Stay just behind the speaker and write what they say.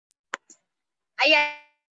Ayan.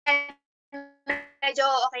 Medyo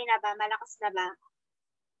okay na ba? Malakas na ba?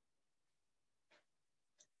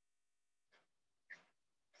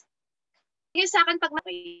 Yung sa akin pag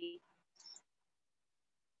okay.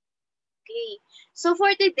 So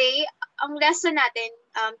for today, ang lesson natin,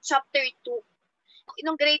 chapter 2.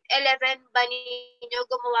 Nung grade 11 ba ninyo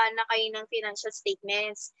gumawa na kayo ng financial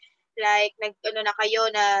statements? Like, nag-ano na kayo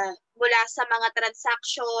na mula sa mga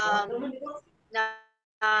transaction,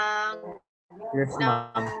 ng Yes,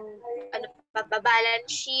 ma'am. ano pa,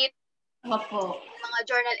 balance sheet, Opo. mga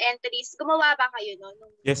journal entries. Gumawa ba kayo no?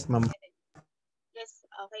 Yes, ma'am. Yes,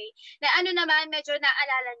 okay. Na ano naman, medyo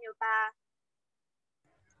naalala nyo pa.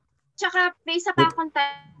 Tsaka, may isa pa akong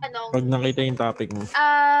tanong. Pag nakita yung topic mo.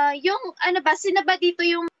 Yung, ano ba, sino ba dito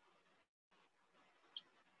yung,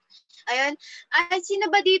 ayun,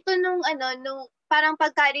 sino ba dito nung, parang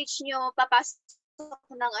pag-college nyo, papasok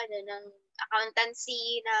ng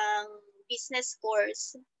accountancy, ng business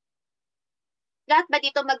course? Lahat ba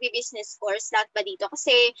dito magbi-business course? Lahat ba dito?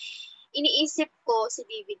 Kasi, iniisip ko, si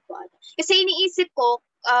David po, kasi iniisip ko,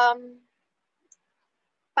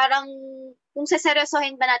 parang kung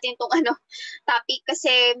saseryosohin ba natin itong topic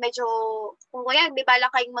kasi medyo, kung kaya, di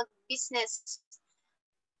bala kayong mag-business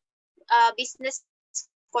business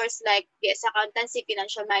course like BS Accountancy,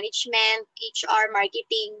 Financial Management, HR,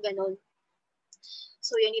 Marketing, ganun.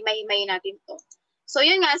 So, yun, imay-imay natin to. So,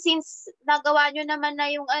 yun nga, since nagawa nyo naman na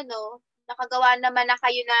yung nakagawa naman na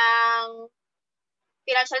kayo ng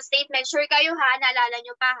financial statement, sure kayo ha, naalala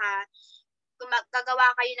nyo pa ha, kung gagawa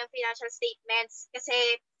kayo ng financial statements. Kasi,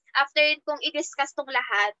 after kung i-discuss tong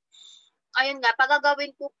lahat, ayun nga,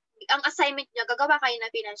 pagagawin ko, ang assignment nyo, gagawa kayo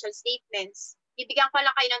ng financial statements. Ibigyan ko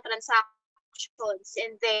lang kayo ng transactions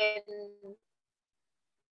and then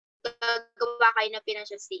gagawa kayo ng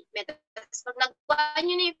financial statement. Tapos pag nagawa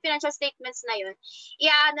nyo na yung financial statements na yun,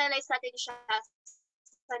 i-analyze natin siya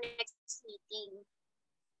sa next meeting.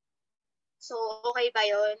 So, okay ba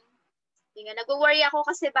yun? Hindi nga, nag-worry ako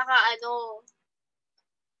kasi baka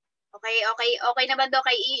okay naman daw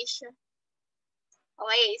kay Ish.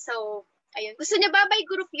 Okay, so, ayun. Gusto niya ba by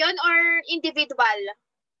group yon or individual?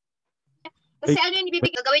 Kasi yung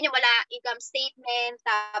ibibigay, gagawin niyo wala income statement,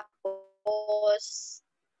 tapos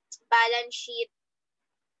balance sheet.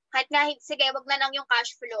 Kahit nga, sige, wag na lang yung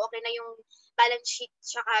cash flow, okay na yung balance sheet,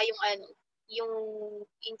 tsaka yung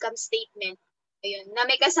income statement. Ayun, na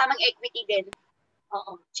may kasamang equity din.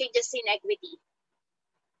 Oo, changes in equity.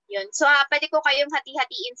 Yun. So, pwede ko kayong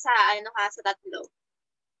hati-hatiin sa, sa tatlo.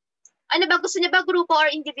 Ano ba, gusto niya ba grupo or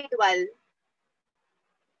individual?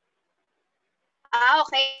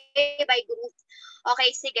 Okay, by group.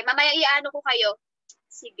 Okay, sige. Mamaya iano ko kayo.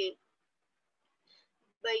 Sige.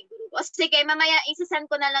 By group. O sige, mamaya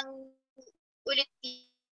isasend ko na lang ulit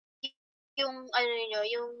yung,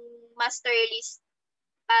 yung master list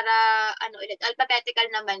para, ulit, alphabetical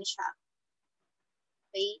naman siya.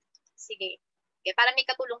 Okay? Sige. Okay, para may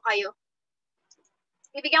katulong kayo.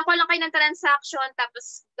 Bibigyan ko lang kayo ng transaction,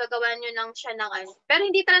 tapos gagawa nyo lang siya ng Pero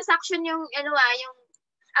hindi transaction yung, yung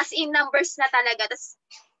as in numbers na talaga. Tapos,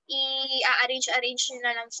 i-arrange nyo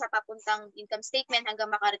na lang siya papuntang income statement hanggang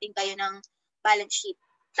makarating kayo ng balance sheet.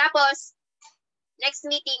 Tapos, next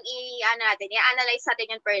meeting, i-analyze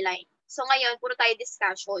natin yun per line. So, ngayon, puro tayo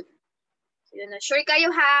discussion. So, yun na. Sure kayo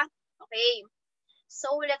ha? Okay.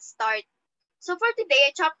 So, let's start. So, for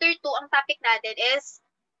today, chapter 2, ang topic natin is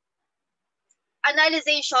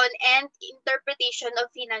analyzation and interpretation of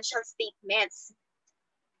financial statements.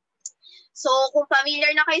 So, kung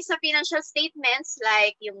familiar na kayo sa financial statements,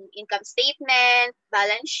 like yung income statement,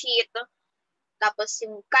 balance sheet, tapos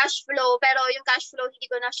yung cash flow, pero yung cash flow, hindi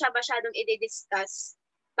ko na siya masyadong i-discuss.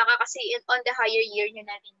 Baka kasi on the higher year nyo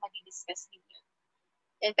natin mag-discuss din yun.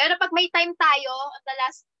 Pero pag may time tayo, on the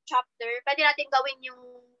last chapter, pwede natin gawin yung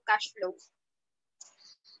cash flow.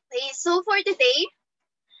 Okay, so for today,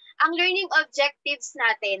 ang learning objectives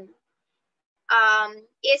natin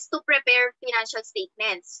is to prepare financial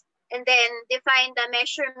statements. And then define the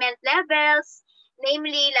measurement levels,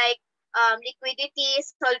 namely like liquidity,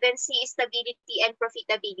 solvency, stability, and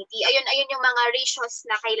profitability. Ayun yung mga ratios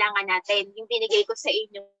na kailangan natin. Yung binigay ko sa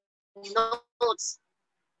inyong notes.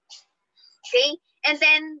 Okay? And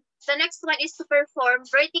then the next one is to perform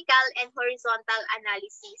vertical and horizontal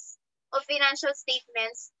analysis of financial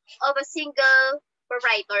statements of a single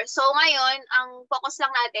proprietor. So ngayon, ang focus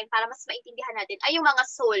lang natin para mas maintindihan natin ay yung mga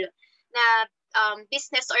sole na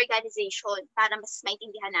business organization para mas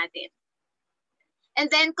maintindihan natin. And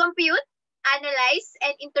then compute, analyze,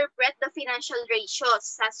 and interpret the financial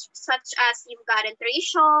ratios such as yung current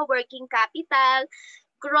ratio, working capital,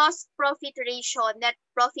 gross profit ratio, net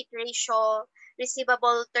profit ratio,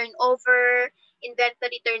 receivable turnover,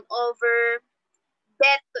 inventory turnover,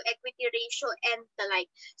 debt to equity ratio, and the like.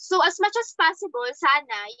 So as much as possible,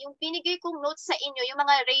 sana yung binigay kong notes sa inyo, yung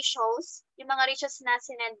mga ratios na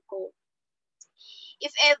sinend ko,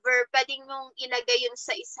 if ever, pwedeng yung ilagay yun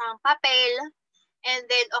sa isang papel, and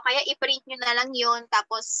then, o kaya i-print nyo na lang yun,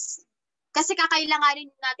 tapos, kasi kakailanganin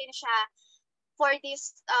natin siya for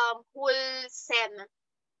this whole SEM.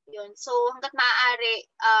 Yun. So, hanggat maaari,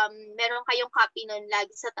 meron kayong copy nun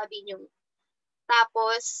lagi sa tabi nyo.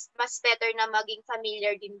 Tapos, mas better na maging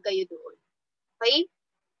familiar din kayo doon. Okay?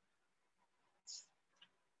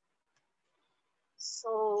 So,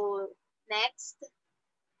 next.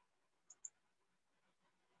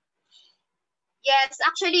 Yes,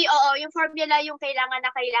 actually, oo, yung formula yung kailangan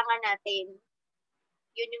natin.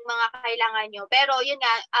 Yun yung mga kailangan nyo. Pero, yun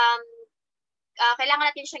nga, kailangan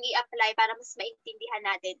natin siyang i-apply para mas maintindihan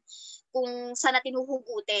natin kung saan natin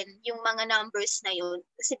huhugutin yung mga numbers na yun.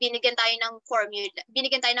 Kasi binigyan tayo ng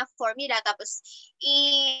formula, tapos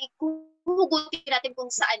huhugutin natin kung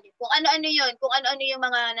saan yun, kung ano-ano yun, kung ano-ano yung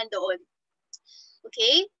mga nandoon.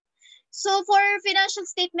 Okay? So, for financial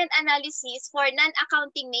statement analysis, for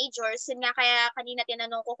non-accounting majors, yun nga kaya kanina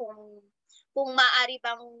tinanong ko kung maaari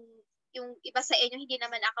bang yung iba sa inyo hindi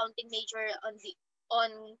naman accounting major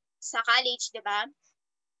on sa college, di ba?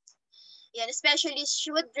 Yan, especially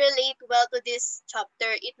should relate well to this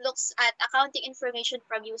chapter. It looks at accounting information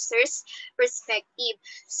from users' perspective.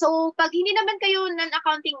 So, pag hindi naman kayo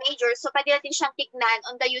non-accounting major, so pwede natin siyang tignan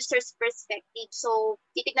on the user's perspective. So,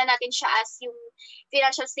 titignan natin siya as yung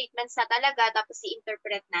financial statements na talaga, tapos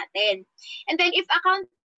i-interpret natin. And then, if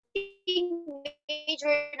accounting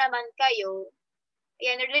major naman kayo,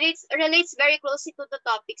 yan, relates very closely to the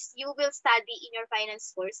topics you will study in your finance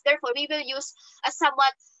course. Therefore, we will use a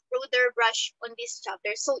somewhat broader brush on this chapter.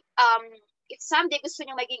 So, if someday gusto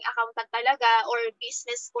nyo maging accountant talaga or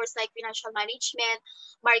business course like financial management,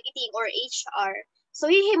 marketing, or HR, so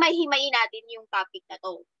hihimay-himayin natin yung topic na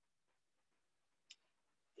to.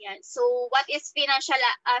 Yan. So, what is financial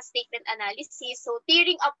statement analysis? So,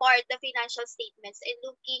 tearing apart the financial statements and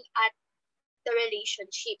looking at the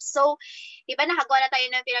relationship. So, di ba nakagawa na tayo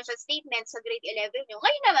ng financial statement sa grade 11 nyo?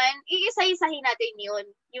 Ngayon naman, iisa-isahin natin yun.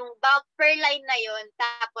 Yung bulk per line na yun,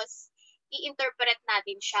 tapos i-interpret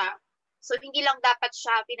natin siya. So, hindi lang dapat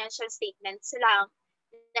siya financial statements lang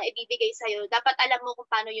na ibibigay sa'yo. Dapat alam mo kung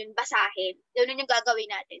paano yun basahin. Yun yung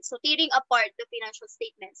gagawin natin. So, tearing apart the financial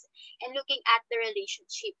statements and looking at the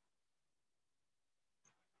relationship.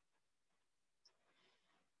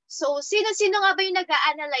 So, sino-sino nga ba yung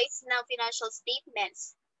nag-a-analyze ng financial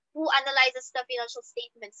statements? Who analyzes the financial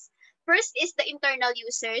statements? First is the internal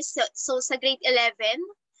users. So sa grade 11,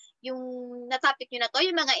 yung na-topic nyo na to,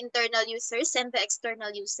 yung mga internal users and the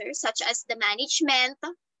external users, such as the management.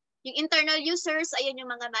 Yung internal users, ayan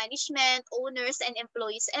yung mga management, owners, and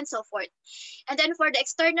employees, and so forth. And then for the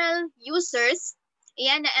external users,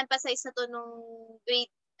 ayan, na-emphasize na to nung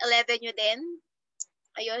grade 11 nyo din.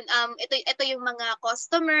 Ayun, ito yung mga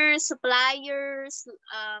customers, suppliers,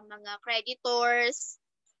 mga creditors,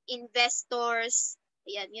 investors.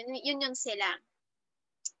 Ayan, yun yung sila.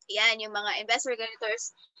 Ayan, yung mga investor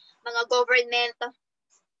creditors, mga government,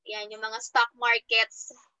 ayan, yung mga stock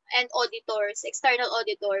markets, and auditors, external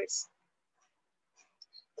auditors.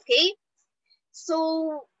 Okay?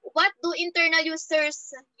 So, what do internal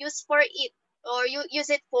users use for it or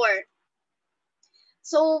use it for?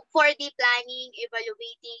 So, for the planning,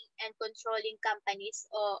 evaluating, and controlling companies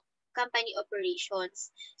o company operations.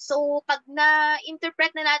 So, pag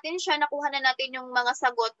na-interpret na natin siya, nakuha na natin yung mga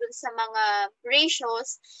sagot dun sa mga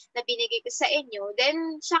ratios na binigay ko sa inyo, then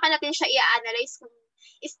saka natin siya i-analyze kung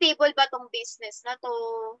stable ba tong business na to,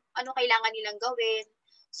 ano kailangan nilang gawin.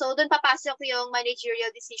 So, dun papasok yung managerial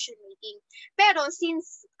decision making. Pero,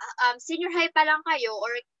 since senior high pa lang kayo or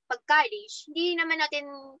pag-college, hindi naman natin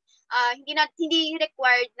hindi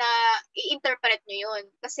required na i-interpret nyo yun.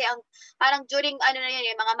 Kasi parang during na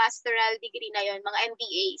yun, mga masteral degree na yun, mga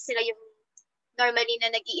MBA, sila yung normally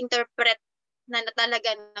na nag-i-interpret na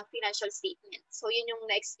talaga ng financial statement. So, yun yung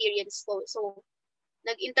na-experience ko. So,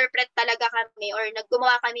 nag-interpret talaga kami or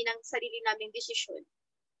naggumawa kami ng sarili naming decision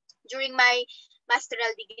during my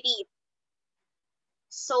masteral degree.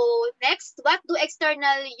 So, next, what do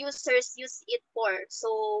external users use it for?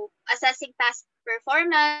 So, assessing past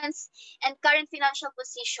performance and current financial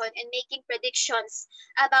position and making predictions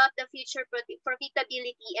about the future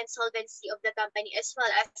profitability and solvency of the company, as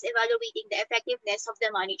well as evaluating the effectiveness of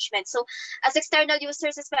the management. So, as external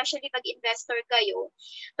users, especially pag investor kayo,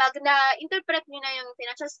 pag na-interpret nyo na yung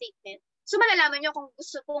financial statement, so malalaman nyo kung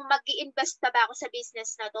gusto kong mag-i-invest na ba ako sa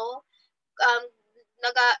business na to,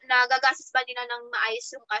 nagagastos ba nila ng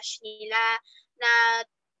maayos yung cash nila, na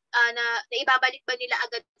ibabalik ba nila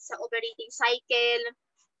agad sa operating cycle,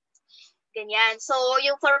 ganyan. So,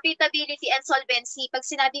 yung profitability and solvency, pag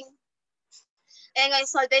sinabing ngayon,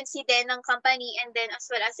 solvency din ng company, and then as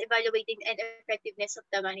well as evaluating and effectiveness of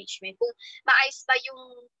the management. Kung maayos ba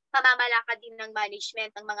yung pamamalakad din ng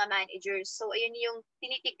management, ng mga managers. So, ayun yung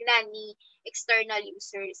tinitignan ni external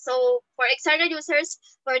users. So, for external users,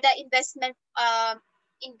 for the investment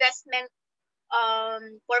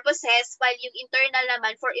purposes, while yung internal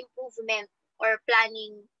naman for improvement or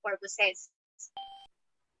planning purposes.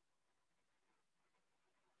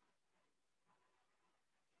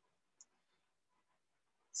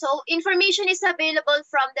 So, information is available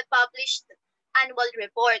from the published annual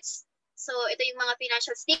reports. So, ito yung mga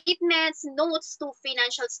financial statements, notes to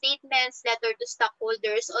financial statements, letter to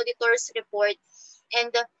stockholders, auditor's report, and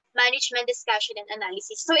management discussion and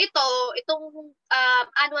analysis. So, itong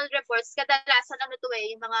annual reports, kadalasan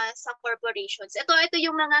yung mga sa corporations. Ito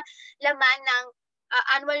yung mga laman ng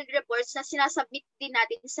annual reports na sinasubmit din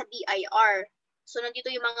natin sa BIR. So,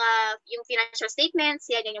 nandito yung financial statements,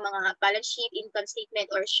 yan yung mga balance sheet, income statement,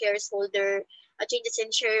 or shareholder, changes in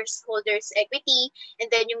shareholders' equity, and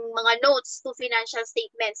then yung mga notes to financial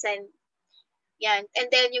statements, and yan. And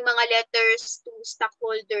then yung mga letters to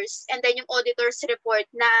stockholders, and then yung auditor's report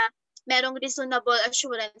na merong reasonable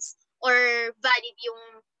assurance or valid yung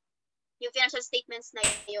financial statements na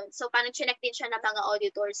yun. So, parang chinek din siya ng mga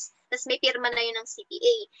auditors. Tapos may pirma na yun ng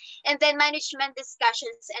CPA. And then management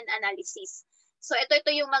discussions and analysis. So, ito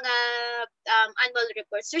yung mga annual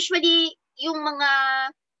reports. Usually, yung mga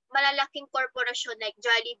malalaking korporasyon like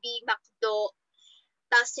Jollibee, McDo,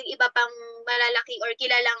 tapos yung iba pang malalaki or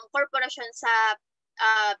kilalang korporasyon sa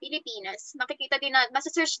Pilipinas, makikita din natin,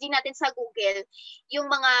 masasearch din natin sa Google yung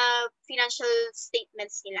mga financial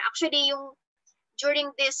statements nila. Actually, yung during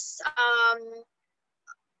this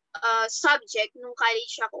subject, nung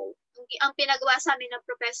college ako, ang pinagawa sa amin ng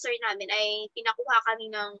professor namin ay pinakuha kami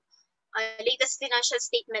ng latest financial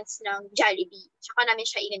statements ng Jollibee. Tsaka namin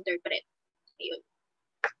siya in-interpret. Ayun.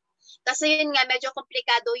 Kasi yun nga, medyo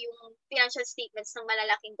komplikado yung financial statements ng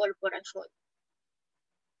malalaking korporasyon.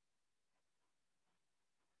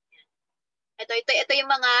 Ito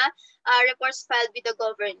yung mga reports filed with the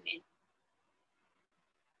government.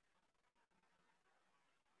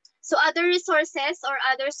 So other resources or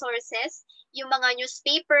other sources, yung mga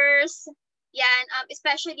newspapers, yan,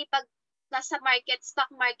 especially pag nasa stock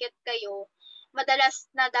market kayo, madalas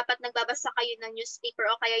na dapat nagbabasa kayo ng newspaper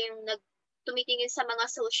o kaya yung tumitingin sa mga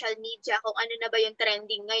social media kung ano na ba yung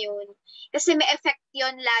trending ngayon. Kasi may effect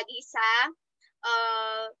yon lagi sa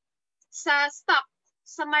stock,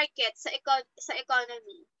 sa market, sa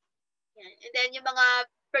economy. Yan. And then yung mga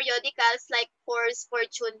periodicals like Forbes,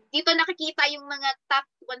 Fortune, dito nakikita yung mga top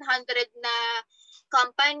 100 na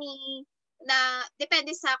company na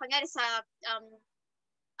depende sa, kunyari, sa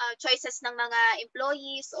choices ng mga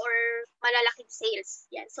employees or malalaking sales.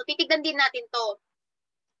 Yan. So, titignan din natin to.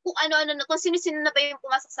 Kung kung sino-sino na ba yung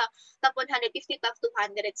pumasok sa top 150, top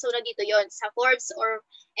 200. So, nandito yon sa Forbes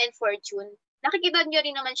and Fortune. Nakikita nyo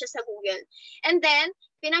rin naman siya sa Google. And then,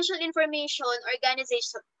 financial information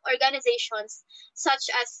organizations such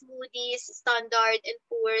as Moody's, Standard &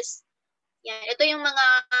 Poor's. Yan. Ito yung mga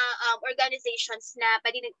organizations na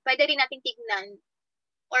pwede rin nating tignan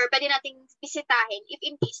or pwede nating bisitahin if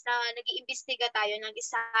in case na nag-iimbestiga tayo ng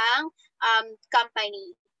isang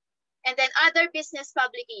company. And then other business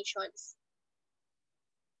publications.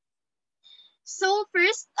 So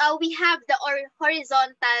first, we have the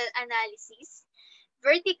horizontal analysis,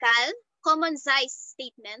 vertical, common size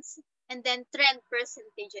statements, and then trend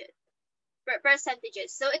percentages.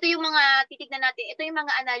 So ito yung mga titignan natin, ito yung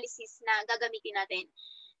mga analysis na gagamitin natin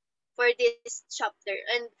for this chapter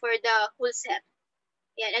and for the whole set.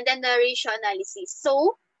 Yan, and then the ratio analysis.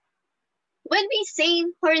 So, when we say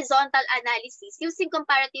horizontal analysis, using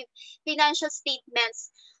comparative financial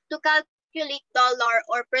statements to calculate dollar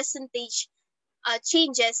or percentage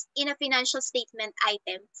changes in a financial statement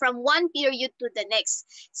item from one period to the next.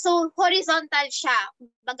 So, horizontal siya.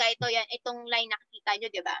 Baga itong line nakikita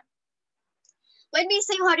nyo, di ba? When we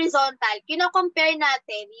say horizontal, kino-compare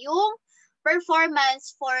natin yung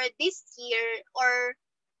performance for this year or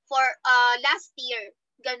for last year.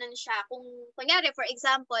 Ganun siya. Kung, kunyari, for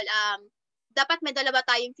example, dapat may dalawa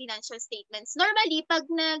tayong financial statements. Normally, pag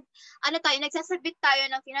nagsasubmit tayo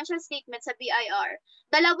ng financial statement sa BIR,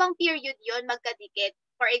 dalawang period yon magkadikit.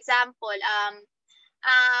 For example,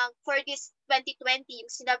 for this 2020,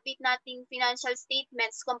 yung sinabit nating financial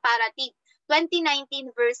statements comparative,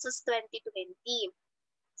 2019 versus 2020.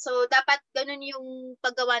 So, dapat ganun yung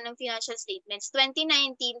paggawa ng financial statements,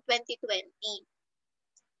 2019, 2020.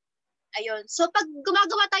 Ayun. So, pag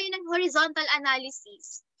gumagawa tayo ng horizontal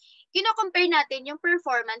analysis, kino-compare natin yung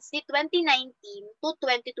performance ni 2019 to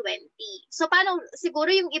 2020. So, paano, siguro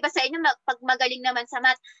yung iba sa inyo, pag magaling naman sa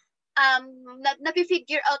math,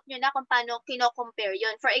 na-figure out nyo na kung paano kino-compare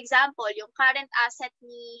yun. For example, yung current asset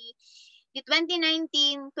ni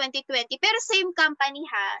 2019, 2020, pero same company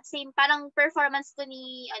ha, same parang performance to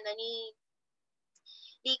ni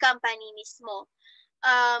company mismo.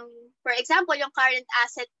 For example, yung current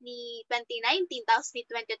asset ni 2019 tapos ni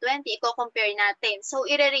 2020, i-compare natin. So,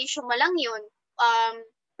 i-ratio mo lang yun.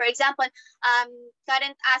 For example,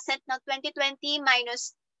 current asset ng 2020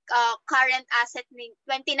 minus current asset ni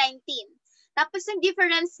 2019. Tapos yung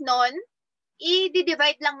difference nun,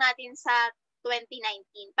 i-divide lang natin sa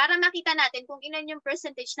 2019 para makita natin kung ilan yung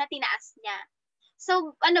percentage na tinaas niya.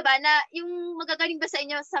 So, ano ba, na yung magagaling ba sa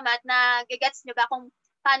inyo sa math na gagets nyo ba kung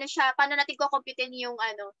paano natin ko-computein yung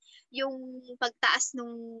yung pagtaas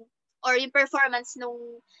nung or yung performance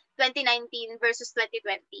nung 2019 versus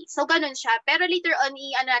 2020. So ganun siya. Pero later on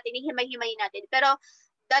ihimay-himay natin. Pero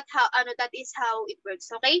that is how it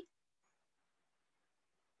works, okay?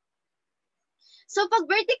 So pag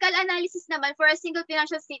vertical analysis naman for a single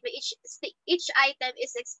financial statement, each item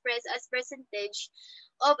is expressed as percentage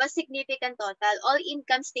of a significant total. All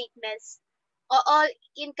income statement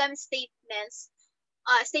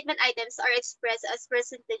statement items are expressed as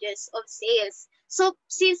percentages of sales. So,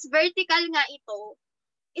 since vertical nga ito,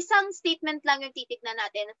 isang statement lang yung titignan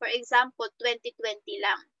natin. For example, 2020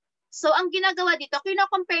 lang. So, ang ginagawa dito,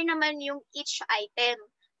 kino-compare naman yung each item.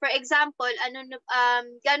 For example,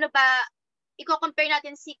 gaano ba, i-compare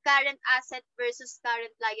natin si current asset versus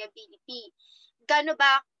current liability. Gaano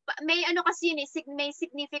ba, may kasi yun may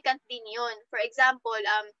significant din yun. For example,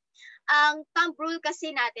 ang thumb rule kasi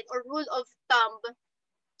natin or rule of thumb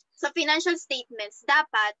sa financial statements,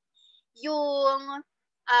 dapat yung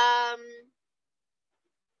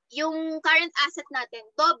current asset natin,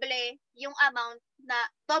 doble yung amount na,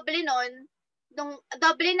 doble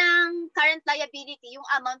ng current liability, yung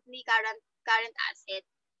amount ni current asset.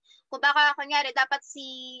 Kung baka, kunyari, dapat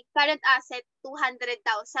si current asset, 200,000.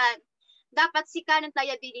 Dapat si current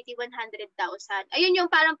liability, 100,000. Ayun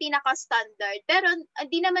yung parang pinaka-standard. Pero,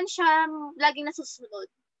 hindi naman siya laging nasusunod.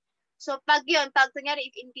 So, pag kunyari,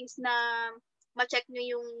 if in case na ma-check nyo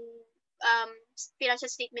yung financial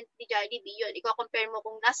statement ni Jollibee, yun, i-compare mo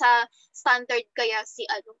kung nasa standard kaya si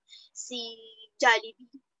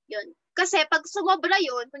Jollibee. Yun. Kasi pag sumobra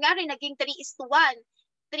yun, kunyari, naging 3:1,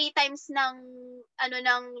 3 times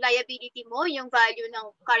ng liability mo, yung value ng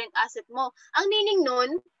current asset mo. Ang meaning nun,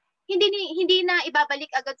 hindi na ibabalik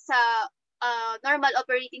agad sa normal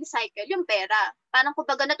operating cycle yung pera. Parang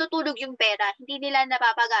kumbaga natutulog yung pera, hindi nila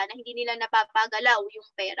napapagana, hindi nila napapagalaw yung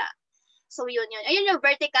pera. So yun. Ayun yung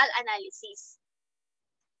vertical analysis.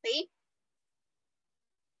 Okay?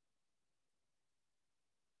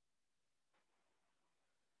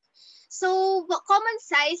 So, common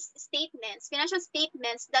size statements, financial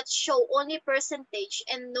statements that show only percentage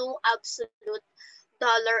and no absolute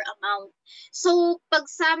dollar amount. So, pag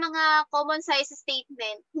sa mga common size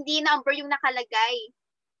statement, hindi number yung nakalagay.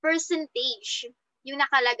 Percentage yung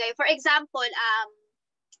nakalagay. For example,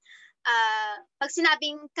 pag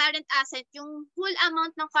sinabing current asset, yung full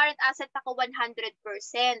amount ng current asset naka 100%.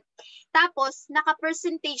 Tapos,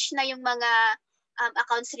 naka-percentage na yung mga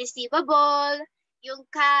accounts receivable, yung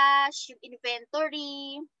cash, yung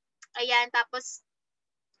inventory, ayan, tapos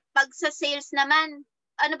pag sa sales naman,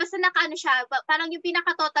 basta siya, parang yung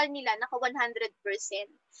pinaka-total nila, naka 100%.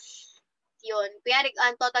 Yun. Kaya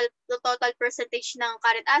total percentage ng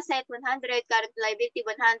current asset, 100, current liability,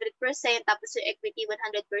 100%, tapos yung equity,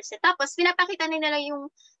 100%. Tapos, pinapakita nila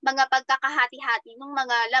yung mga pagkakahati-hati ng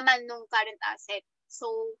mga laman ng current asset. So,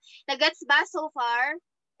 nag-gets ba so far?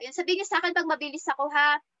 Ayun, sabihin niyo sa akin pag mabilis ako,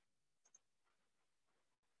 ha?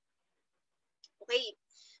 Okay.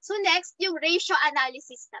 So next, yung ratio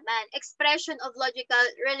analysis naman. Expression of logical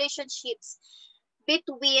relationships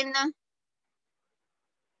between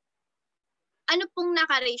ano pong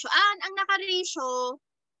naka-ratio? Ang naka-ratio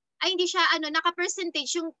ay hindi siya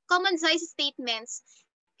naka-percentage. Yung common size statements,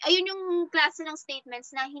 ayun yung klase ng statements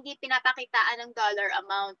na hindi pinapakitaan ng dollar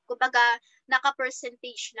amount. Kumbaga,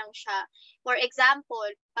 naka-percentage lang siya. For example,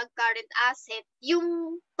 pag current asset,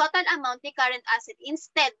 yung total amount ni current asset,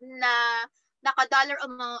 instead na naka-dollar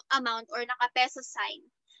amount or naka-peso sign,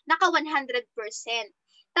 naka 100%.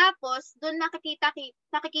 Tapos, doon nakikita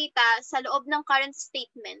sa loob ng current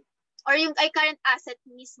statement or yung current asset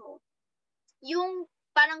mismo, yung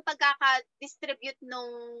parang pagkaka-distribute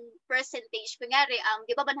nung percentage. Kunyari,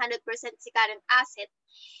 di ba 100% si current asset,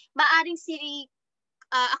 maaring si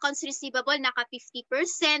accounts receivable naka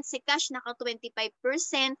 50%, si cash naka 25%,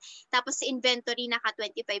 tapos si inventory naka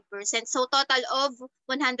 25%. So total of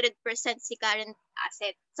 100% si current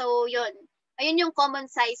asset. So yun. Ayun yung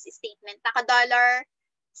common size statement. Naka-dollar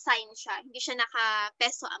sign siya. Hindi siya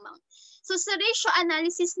naka-peso amount. So sa ratio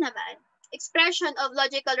analysis naman, expression of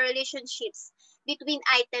logical relationships between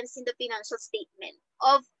items in the financial statement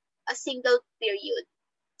of a single period.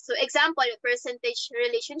 So example, percentage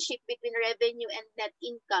relationship between revenue and net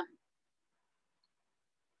income.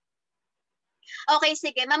 Okay,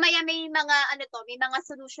 sige. Mamaya may mga may mga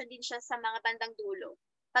solution din siya sa mga bandang dulo.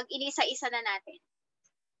 Pag inisa-isa na natin.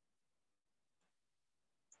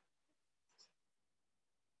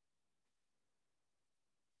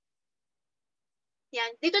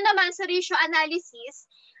 Yan. Dito naman sa ratio analysis,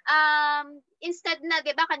 instead na,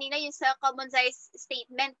 'di ba, kanina yung sa common size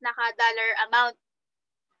statement naka-dollar amount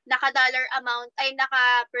ay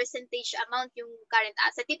naka-percentage amount yung current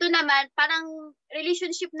asset. Dito naman, parang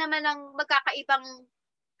relationship naman ng magkakaibang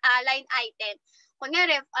line item.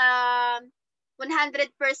 Kunyari,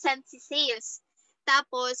 100% si sales.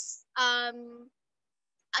 Tapos,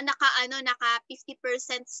 naka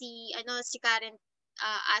 50% si current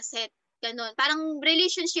asset. Ganun. Parang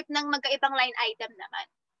relationship ng magkaibang line item naman.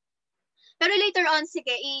 Pero later on,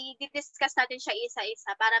 sige, i-discuss natin siya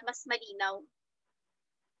isa-isa para mas malinaw.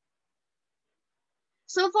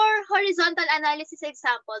 So for horizontal analysis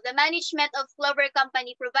example, the management of Clover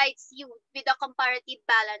Company provides you with a comparative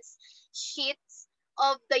balance sheets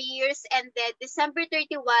of the years ended December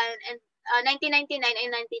 31 and 1999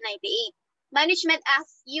 and 1998. Management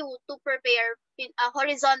asks you to prepare a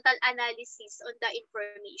horizontal analysis on the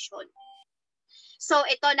information. So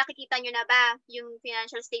ito, nakikita nyo na ba yung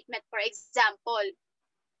financial statement, for example?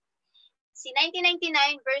 Si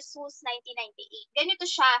 1999 versus 1998. Ganito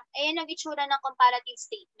siya. Ayan ang itsura ng comparative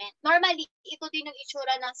statement. Normally, ito din yung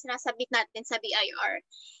itsura ng sinasabit natin sa BIR.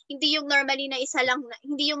 Hindi yung normally na isa lang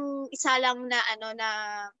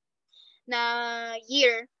na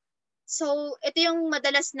year. So, ito yung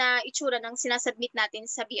madalas na itsura ng sinasubmit natin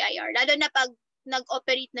sa BIR. Lalo na pag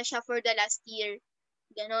nag-operate na siya for the last year.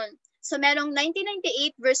 Ganon. So, merong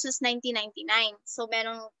 1998 versus 1999. So,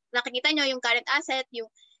 nakikita nyo yung current asset, yung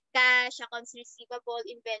cash, accounts receivable,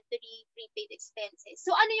 inventory, prepaid expenses.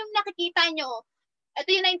 So, ano yung nakikita nyo?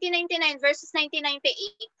 Ito yung 1999 versus 1998.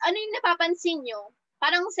 Ano yung napapansin nyo?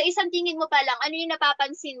 Parang sa isang tingin mo pa lang, ano yung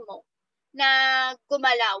napapansin mo na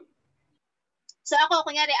gumalaw? So, ako,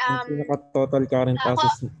 kunyari, yung total current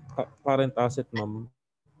asset, ma'am.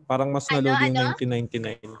 Parang mas nalugi yung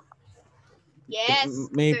 1999. Yes.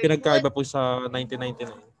 May pinagkaiba po sa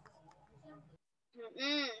 1999.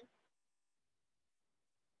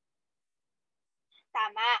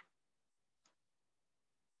 Tama.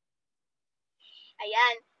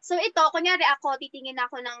 Ayan. So ito, kunyari ako, titingin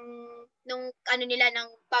ako ng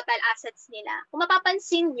total assets nila. Kung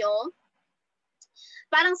mapapansin nyo,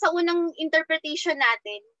 parang sa unang interpretation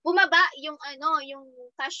natin, bumaba yung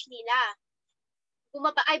cash nila.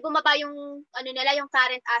 Bumaba yung yung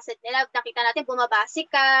current asset nila. Nakita natin bumaba si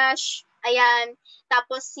cash. Ayan.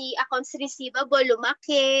 Tapos si accounts receivable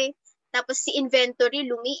lumaki. Tapos si inventory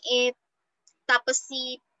lumiit. Tapos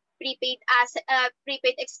si prepaid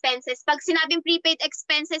expenses. Pag sinabing prepaid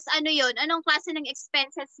expenses, ano 'yon? Anong klase ng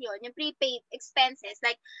expenses 'yon? Yung prepaid expenses.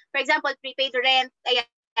 Like for example, prepaid rent. Ayan.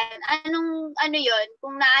 Anong 'yon?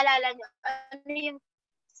 Kung naalala nyo,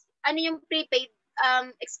 ano yung prepaid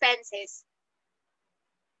expenses?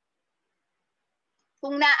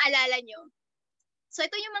 Kung naalala nyo. So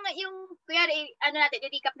ito yung kunyari,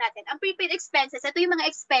 i-recap natin. Ang prepaid expenses, ito yung mga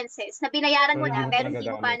expenses na binayaran mo na pero hindi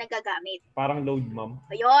mo pa nagagamit. Parang load, ma'am.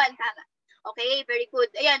 Ayun, tama. Okay, very good.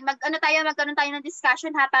 Ayan, magkaroon tayo ng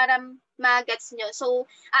discussion para ma-gets nyo. So,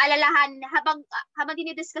 habang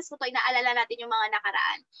dinidiscuss ko ito, inaalala natin yung mga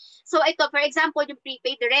nakaraan. So, ito, for example, yung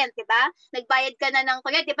prepaid rent, di ba? Nagbayad ka na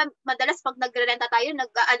kunyari, di ba, madalas pag nagre-renta tayo,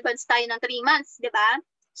 nag-advance tayo ng 3 months, di ba?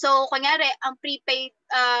 So, kunyari, ang prepaid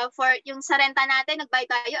for yung sa renta natin, nagbayad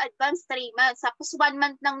tayo advance 3 months. Tapos 1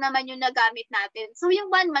 month lang naman yung nagamit natin. So, yung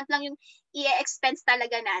 1 month lang yung i-expense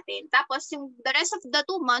talaga natin. Tapos, yung the rest of the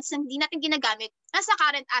 2 months na hindi natin ginagamit, nasa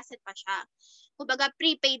current asset pa siya. Kumbaga,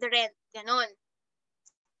 prepaid rent. Ganon.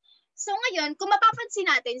 So, ngayon, kung mapapansin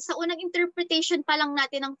natin, sa unang interpretation pa lang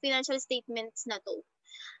natin ng financial statements na to,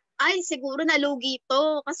 ay, siguro nalugi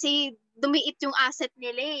to kasi dumiit yung asset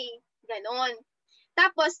nila eh. Ganon.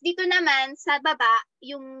 Tapos, dito naman, sa baba,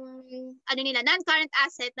 yung non-current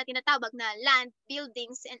asset na tinatawag na land,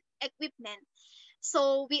 buildings, and equipment.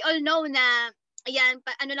 So, we all know na Ayan,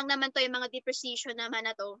 ano lang naman to yung mga depreciation naman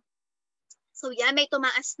na to. So yan, may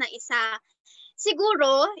tumaas na isa.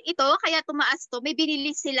 Siguro, ito, kaya tumaas to, may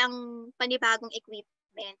binili silang panibagong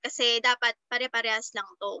equipment. Kasi dapat pare-parehas lang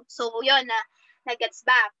to. So yun, na-gets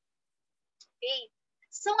back. Okay.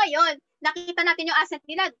 So ngayon, nakita natin yung asset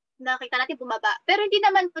nila, nakita natin bumaba. Pero hindi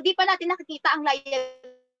pa natin nakikita ang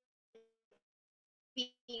liability.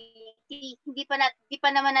 Hindi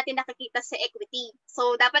pa naman natin nakikita sa equity.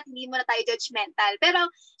 So dapat hindi muna tayo judgmental. Pero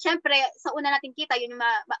syempre sa una natin kita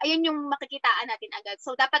ayun yung makikitaan natin agad.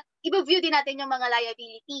 So dapat i-view din natin yung mga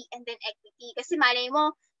liability and then equity kasi malay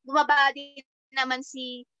mo bumaba din naman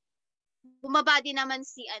si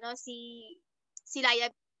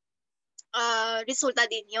resulta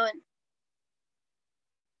din 'yon.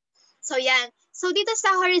 So yan. So dito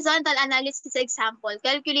sa horizontal analysis example,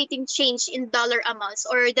 calculating change in dollar amounts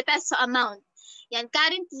or the peso amount. Yan,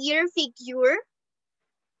 current year figure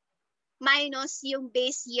minus yung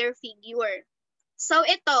base year figure. So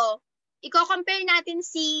ito, i-compare natin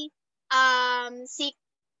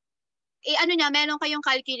meron kayong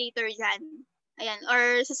calculator diyan. Ayan,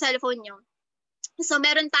 or sa cellphone nyo. So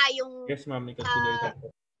meron tayong Yes, ma'am, may calculator.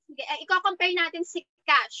 i-compare natin si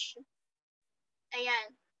cash.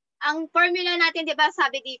 Ayan. Ang formula natin, di ba,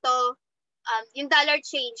 sabi dito, yung dollar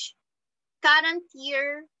change, current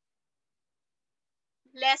year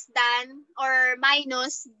less than or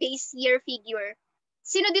minus base year figure.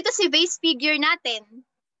 Sino dito si base figure natin?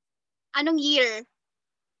 Anong year?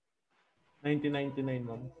 1999,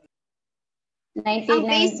 ma'am. 1999. Ang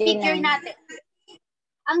base figure natin.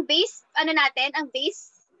 Ang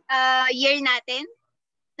base year natin?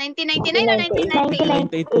 1999 o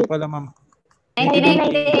 1998? 1998 po pala, ma'am.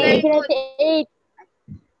 1998.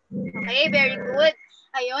 Okay, very good.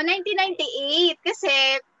 Ayun, 1998. Kasi,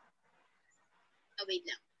 wait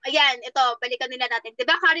lang. Ayan, ito, balikan nila natin.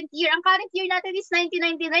 Diba, current year? Ang current year natin is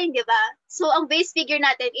 1999, diba? So, ang base figure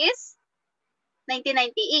natin is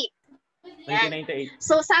 1998. Ayan. 1998.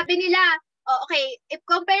 So, sabi nila, okay, if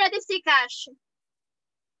compare natin si cash,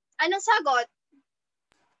 anong sagot?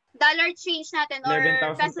 Dollar change natin or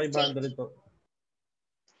peso change? 11,500 po.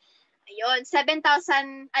 Ayun, 7,000,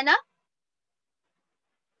 ano?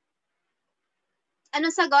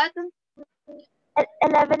 Anong sagot?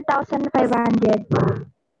 11,500.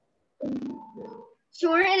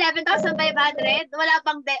 Sure, 11,500? Wala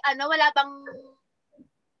bang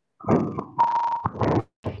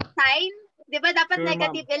sign? Di ba dapat Sure,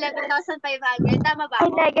 negative 11,500? Tama ba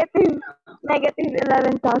Ay, ako? negative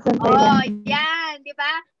 11,500. Oh, yan. Di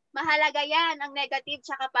ba? Mahalaga yan, ang negative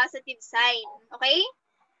tsaka positive sign. Okay?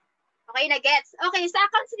 Okay, na-gets. Okay, sa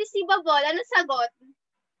accounts receivable, anong sagot?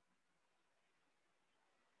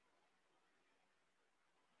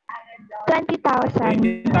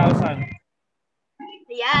 $20,000. 20,000.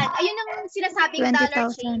 Ayan. Ayun ang sinasabing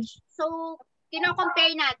dollar 20,000. change. So,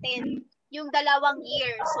 kino-compare natin yung dalawang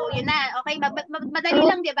year. So, yun na. Okay, madali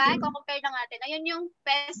lang, di ba? I-compare na natin. Ayun yung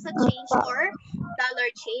peso change or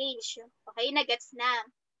dollar change. Okay, na-gets na.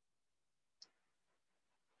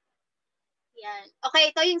 Yan.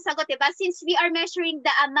 Okay, ito yung sagot, diba? Since we are measuring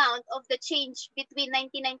the amount of the change between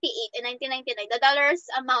 1998 and 1999, the dollars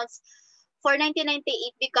amounts for 1998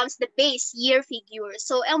 becomes the base year figure.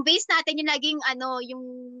 So, ang base natin yung naging yung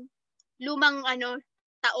lumang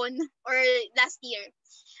taon or last year.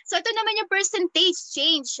 So, ito naman yung percentage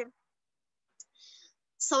change.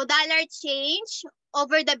 So, dollar change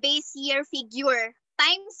over the base year figure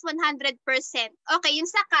times 100%. Okay, yung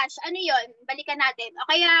sa cash, ano yun? Balikan natin. O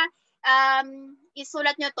kaya,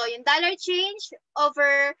 isulat nyo to, yung dollar change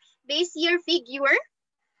over base year figure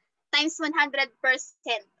times 100%.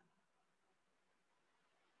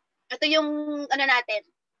 Ito yung natin.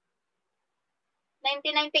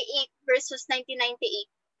 1998 versus 1998.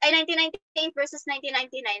 Ay, 1998 versus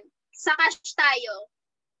 1999. Sa cash tayo.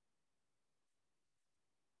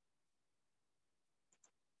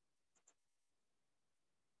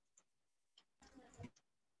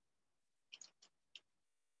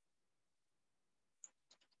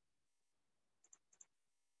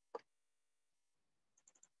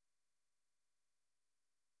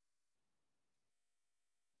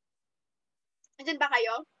 Andyan ba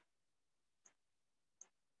kayo?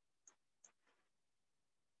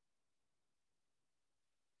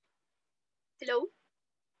 Hello?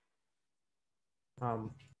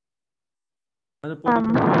 Ano po?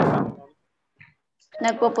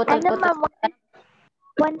 Nagpuputol-putol. Ano, ma'am?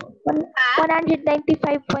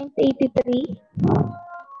 195.83.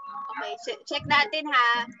 Okay, check natin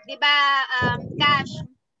ha. Di ba, cash?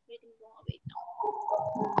 Wait lang.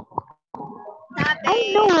 Sabi.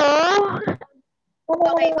 Ay, no.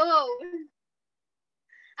 Okay, go.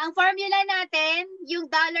 Ang formula natin, yung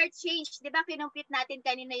dollar change. Di ba kinumpit natin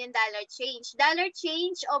kanina yung dollar change? Dollar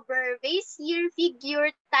change over base year figure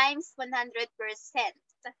times 100%.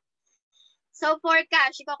 So for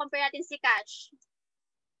cash, i-compare natin si cash.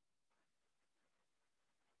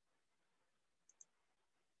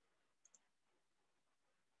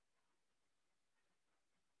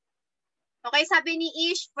 Okay, sabi ni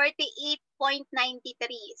Ish, 48.93.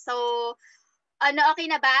 So, ano, okay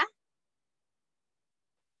na ba?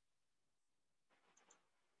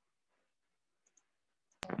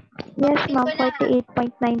 Yes, ma'am.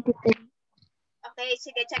 48.93. Okay,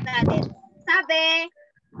 sige, check natin. Sabi,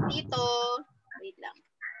 dito, wait lang.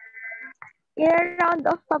 I-round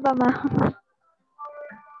off pa ba, ma'am?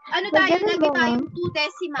 Ano tayo, Ganun lagi ba, tayong ma'am? 2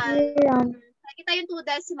 decimal. I-round. Lagi tayong 2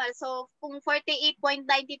 decimal. So, kung 48.93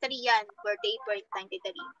 yan,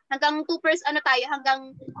 48.93. Hanggang 2%, ano tayo,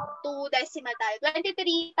 hanggang 2 decimal tayo.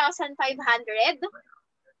 23,500.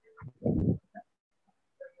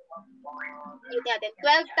 Yun natin.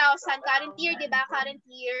 12,000 current year, di ba? Current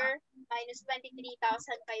year minus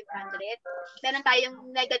 23,500. Meron tayong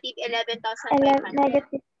negative 11,500.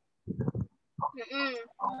 Negative.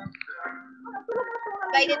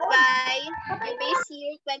 Divided by yung base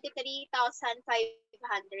year,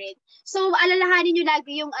 23,500. So, alalahanin nyo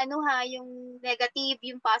lagi yung ano ha, yung negative,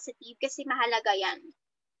 yung positive, kasi mahalaga yan.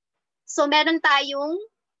 So, meron tayong,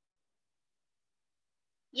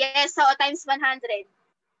 yes, so times 100.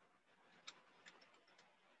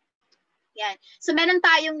 Yan. So, meron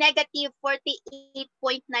tayong negative 48.93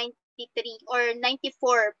 or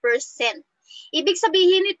 94%. Ibig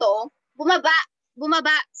sabihin nito,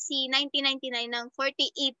 bumaba si 1999 ng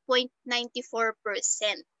 48.94%.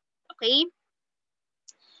 Okay?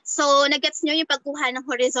 So, nagets nyo yung pagkuha ng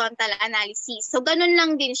horizontal analysis. So, ganun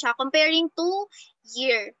lang din siya comparing to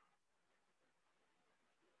year.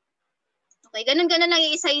 Okay? Ganun lang,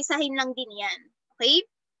 isa-isahin lang din yan. Okay?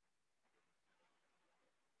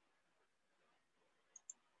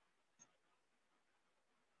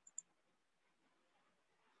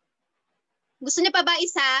 Gusto niyo pa ba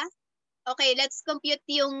isa? Okay, let's compute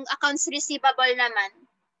yung accounts receivable naman.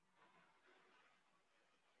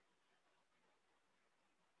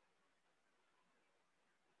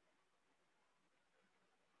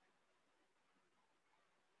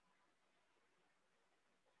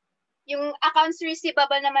 Yung accounts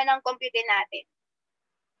receivable naman ang compute natin.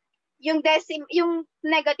 Yung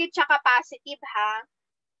negative tsaka positive ha.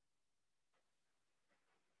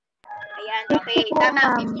 Ayan, okay.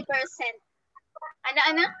 Tama, 50%.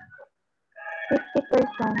 Ano?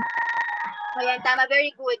 50%. Ayan, tama.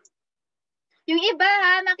 Very good. Yung iba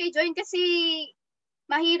ha, maki-join kasi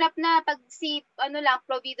mahirap na pag si,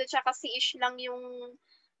 Provido tsaka si Ish lang yung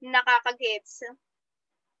nakaka-gets.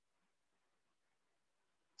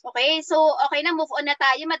 Okay, so okay na, move on na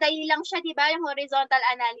tayo. Madali lang siya, di ba, yung horizontal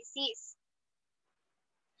analysis.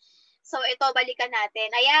 So ito, balikan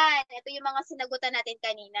natin. Ayan, ito yung mga sinagutan natin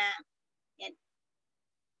kanina. Yan.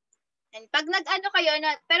 And pag nag-ano kayo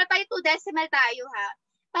na, pero tayo 2 decimal tayo ha.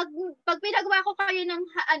 Pag pinagawa ko kayo ng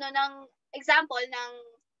ng example ng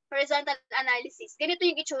horizontal analysis, ganito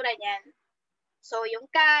yung itsura niyan. So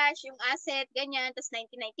yung cash, yung asset, ganyan, tapos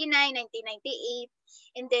 1999,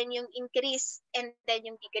 1998, and then yung increase and then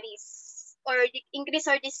yung decrease or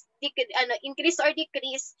increase or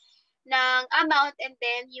decrease ng amount and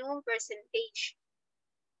then yung percentage.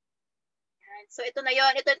 So, ito na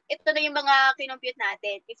yon. Ito na yung mga kinompute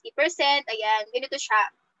natin. 50%, ayan, ganito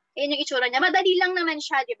siya. Ayan yung itsura niya. Madali lang naman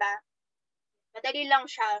siya, di ba? Madali lang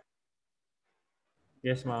siya.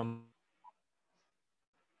 Yes, ma'am.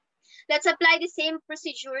 Let's apply the same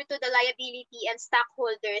procedure to the liability and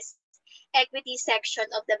stockholders equity section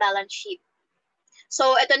of the balance sheet.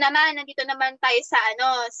 So, ito naman, nandito naman tayo sa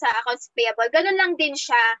accounts payable. Ganun lang din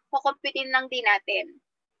siya. Kukumputin lang din natin.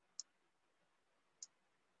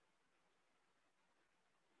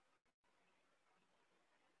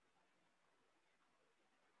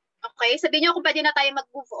 Okay, sabihin nyo kung pwede na tayo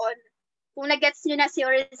mag-move on. Kung nag-gets nyo na si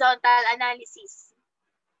horizontal analysis.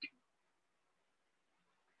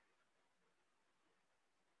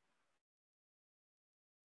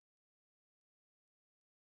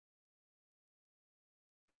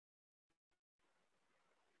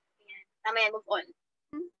 Tama yan, move on.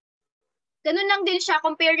 Ganun lang din siya,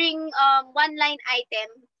 comparing one line item,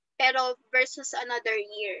 pero versus another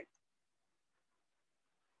year.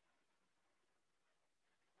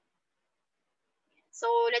 So,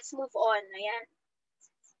 let's move on. Ayan.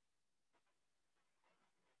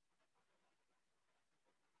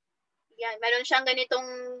 Yan, meron siyang ganitong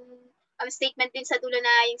statement din sa dulo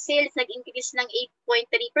na yung sales nag-increase ng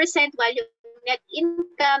 8.3% while yung net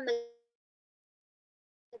income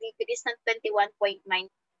nag-decrease ng 21.9.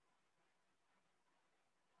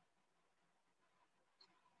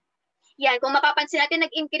 Yan, kung mapapansin natin,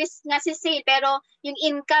 nag-increase nga si sale, pero yung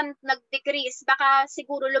income nag-decrease. Baka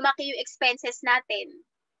siguro lumaki yung expenses natin.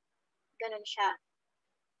 Ganun siya.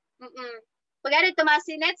 Pagkari tumaas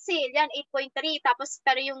si net sale, yan 8.3, tapos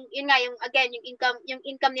pero yun nga yung again yung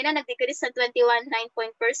income nila nag-decrease ng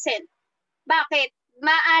 21.9%. Bakit?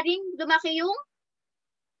 Maaring lumaki yung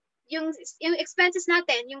expenses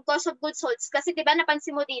natin, yung cost of goods sold. Kasi 'di ba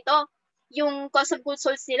napansin mo dito, yung cost of goods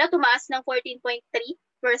sold nila tumaas ng 14.3%.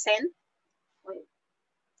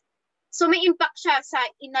 So may impact siya sa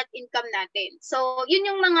net income natin. So yun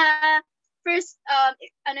yung mga first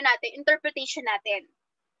interpretation natin.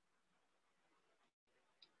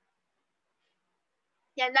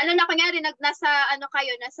 Yan, lalo na kunyari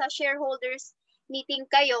nasa shareholders meeting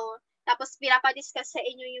kayo, tapos pinapadiscuss sa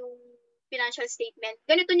inyo yung financial statement.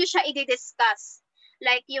 Ganito nyo siya i-discuss.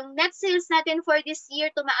 Like yung net sales natin for this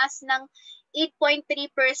year tumaas ng 8.3%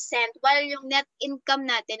 while yung net income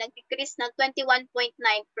natin nag-decrease ng 21.9%.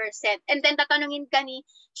 And then tatanungin ka ni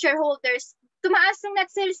shareholders, tumaas yung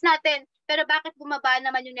net sales natin, pero bakit bumaba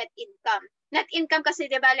naman yung net income? Net income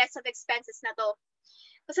kasi 'di ba less of expenses na to.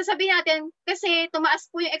 Sasabihin natin, kasi tumaas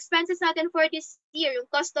po yung expenses natin for this year, yung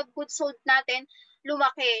cost of goods sold natin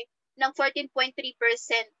lumaki ng 14.3%.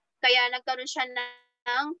 Kaya nagkaroon siya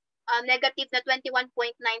ng negative na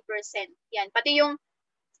 21.9%. Yan. Pati yung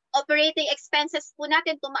operating expenses po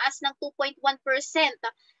natin tumaas ng 2.1%.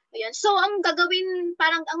 Ayan. So, ang gagawin,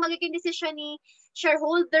 parang ang magiging decision ni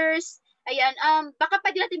shareholders, ayan, baka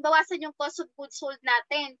pwede natin bawasan yung cost of goods sold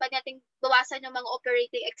natin. Pwede natin bawasan yung mga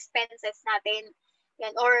operating expenses natin.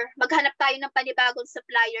 Yan, or maghanap tayo ng panibagong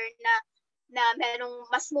supplier na merong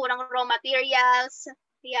mas murang raw materials,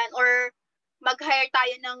 yan, or mag-hire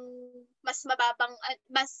tayo ng mas mababang,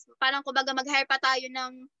 parang kumbaga mag-hire pa tayo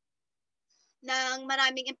ng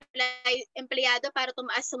maraming empleyado para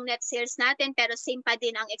tumaas yung net sales natin pero same pa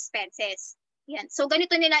din ang expenses. Yan. So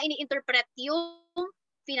ganito nila ini-interpret yung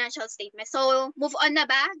financial statement. So move on na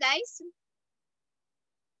ba, guys?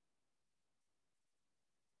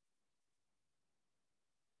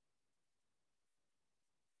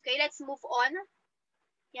 Okay, let's move on.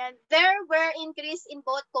 Yan. There were increase in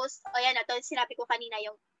both cost. Ayan, ito sinabi ko kanina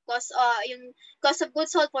yung cost of goods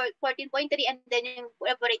sold for 14.3 and then yung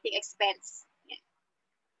operating expense. Yan.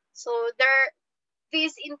 So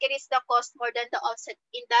this increase the cost more than the offset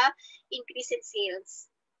in the increase in sales.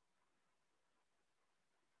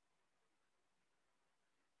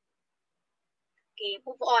 Okay,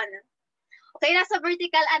 move on. Okay, nasa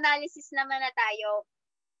vertical analysis naman na tayo.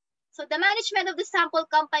 So the management of the sample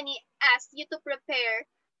company asked you to prepare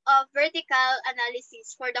a vertical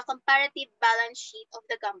analysis for the comparative balance sheet of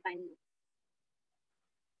the company.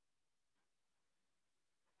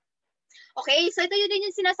 Okay, so ito yun din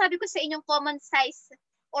yung sinasabi ko sa inyong common size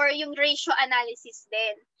or yung ratio analysis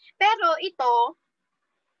din. Pero ito,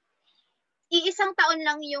 iisang taon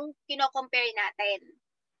lang yung kino-compare natin.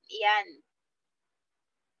 Yan.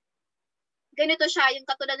 Ganito siya, yung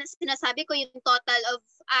katulad ng sinasabi ko, yung total of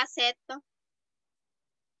asset,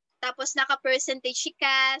 tapos naka-percentage si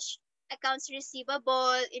cash, accounts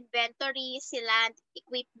receivable, inventory, si land,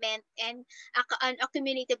 equipment, and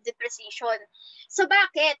accumulative depreciation. So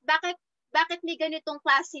bakit may ganitong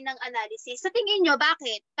klase ng analysis? Sa tingin nyo,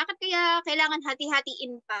 bakit? Bakit kaya kailangan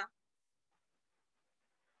hati-hatiin pa?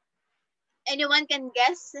 Anyone can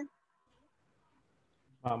guess?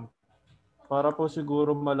 Para po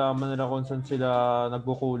siguro malaman nila kung saan sila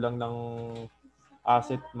nagkukulang ng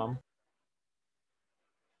asset, ma'am.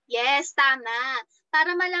 Yes, tama.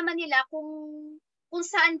 Para malaman nila kung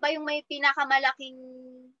saan ba yung may pinakamalaking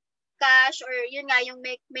cash or yun nga yung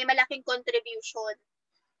may malaking contribution.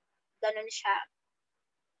 Ganun siya.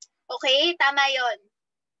 Okay, tama yon.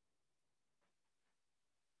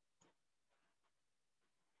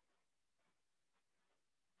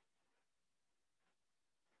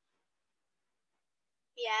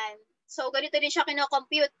 Yan. So, ganito din siya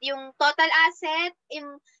kino-compute. Yung total asset,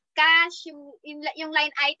 yung cash, yung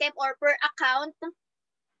line item or per account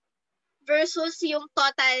versus yung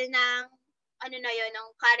total ng ng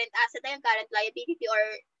current asset na yung current liability or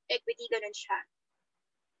equity, ganun siya.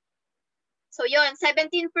 So, yun,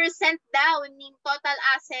 17% daw ng total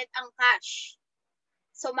asset ang cash.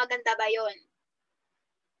 So, maganda ba yun?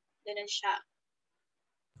 Ganun siya.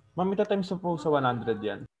 Ma'am, ito times po sa 100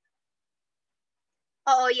 yan.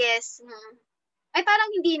 Oo, yes. Ay, parang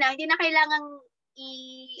hindi na kailangang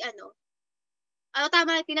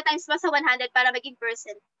tama, tina-times pa sa 100 para maging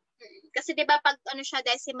percent. Kasi 'di ba pag siya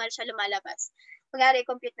decimal siya lumalabas. Kunyari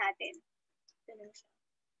compute natin. Ganun siya.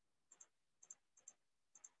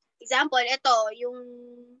 example, ito, yung,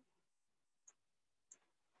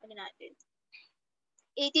 ano natin,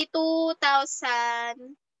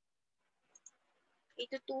 82,000,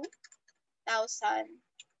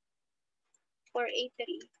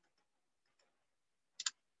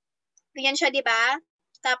 82,483. Ganyan siya, di ba?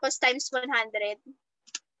 Tapos times 100.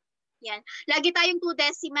 Yan. Lagi tayong 2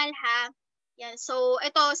 decimal, ha? Yan. So,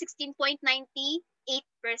 ito, 16.98%.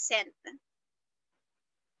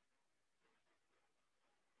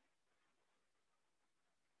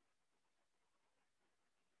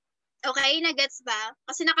 Okay, na-gets ba?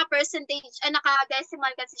 Kasi naka-percentage,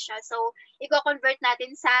 naka-decimal kasi siya. So, i-convert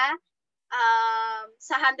natin sa 100%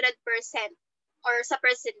 or sa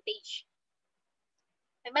percentage.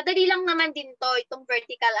 Madali lang naman din to, itong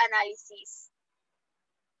vertical analysis.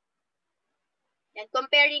 Yan,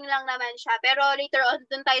 comparing lang naman siya. Pero later on,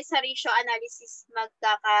 dun tayo sa ratio analysis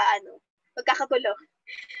magkakagulo.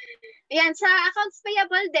 Yan, sa accounts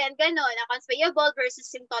payable din, ganon. Accounts payable versus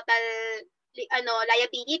yung total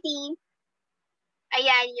liability.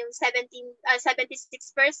 Ayan, yung 76%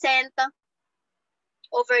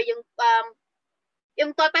 over yung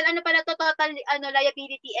total, total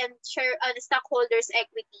liability and share stockholders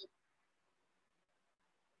equity.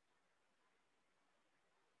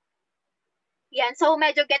 Yan, so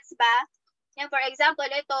medyo gets ba? Yan, for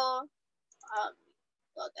example, ito,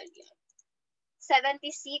 total yan.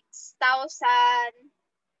 76,000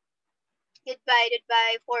 divided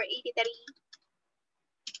by 483.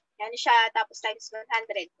 Yan siya, tapos times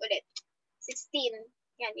 100 ulit. 16.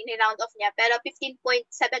 Yan, in-round off niya. Pero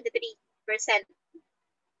 15.73%.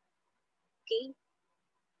 Okay?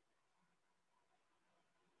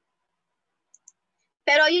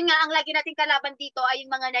 Pero yun nga, ang lagi nating kalaban dito ay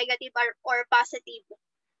yung mga negative or positive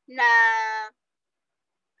na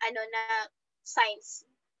signs.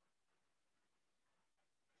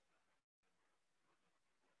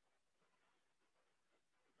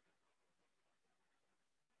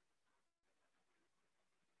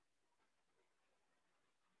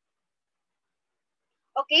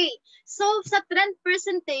 Okay, so sa trend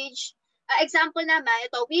percentage, example naman,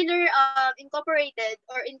 ito, Wheeler Incorporated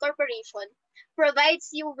or Incorporation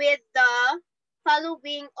provides you with the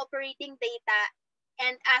following operating data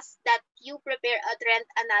and asks that you prepare a trend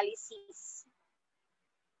analysis.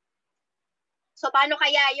 So paano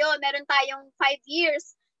kaya yun? Meron tayong 5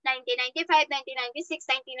 years, 1995, 1996,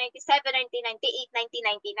 1997,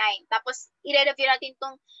 1998, 1999. Tapos, i-review natin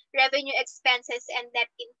itong revenue expenses and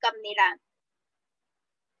net income nila.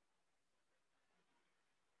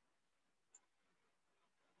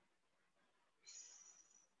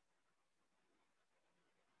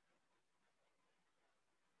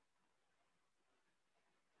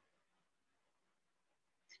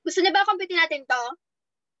 Gusto niyo ba computein natin to?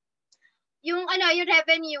 Yung yung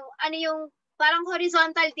revenue, yung parang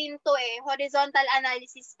horizontal din to horizontal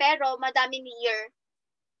analysis pero madaming year.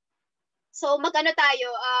 So tayo,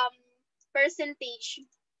 percentage.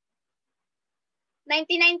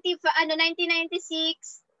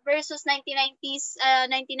 1996 versus 1990s,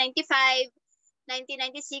 1995,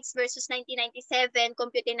 1996 versus 1997,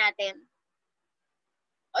 computein natin.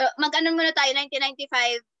 Muna tayo,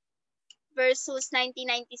 1995 versus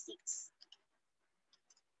 1996.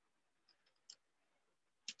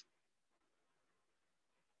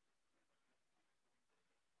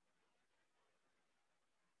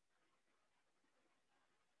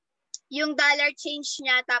 Yung dollar change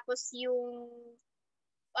niya, tapos yung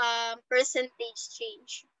percentage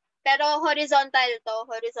change. Pero horizontal to,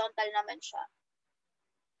 horizontal naman siya.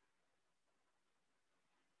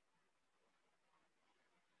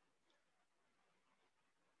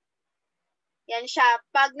 Yan siya.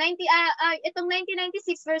 Pag itong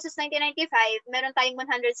 1996 versus 1995, meron tayong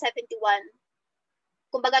 171.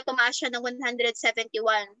 Kumbaga tumaas siya ng 171.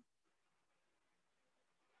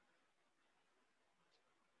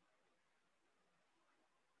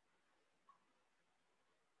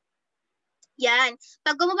 Yan.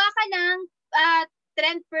 Pag gumawa ka ng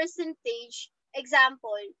trend percentage,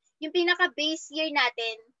 example, yung pinaka-base year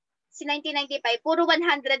natin, si 1995, puro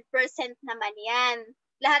 100% naman yan.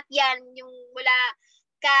 Lahat yan, yung mula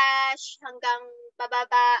cash hanggang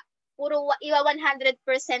pababa, puro 100%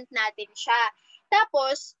 natin siya.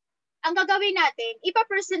 Tapos, ang gagawin natin,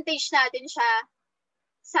 ipa-percentage natin siya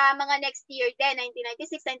sa mga next year din,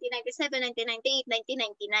 1996, 1997, 1998,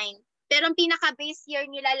 1999. Pero ang pinaka-base year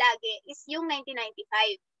nila lagi is yung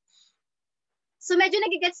 1995. So medyo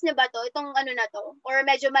nagigets niyo ba to? Itong na to? Or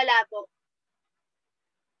medyo malabo?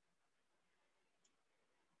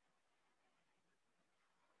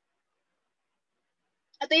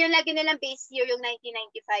 Ito yung lagi nilang base year, yung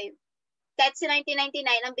 1995. Kahit si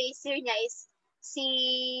 1999, ang base year niya is si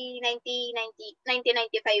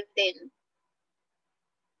 1995 din.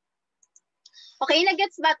 Okay,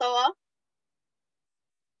 nagets ba to?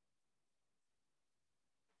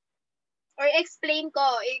 Or i-explain ko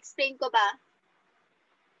ba?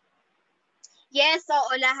 Yes,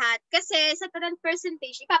 oo, lahat. Kasi sa trend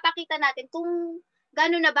percentage, ipapakita natin kung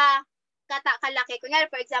gano'n na ba kalaki. Kunyari,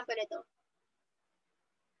 for example, ito.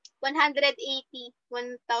 180,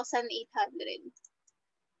 1,800.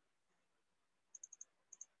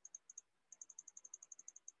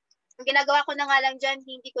 Ang ginagawa ko na nga lang dyan,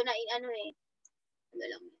 hindi ko na ano lang.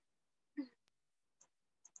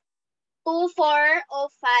 2,405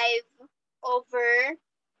 over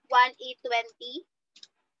 1,820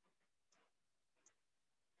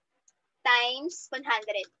 times 100.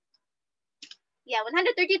 Yeah,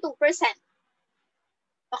 132%.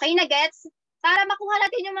 Okay na gets? Para makuha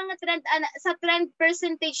natin yung mga trend sa trend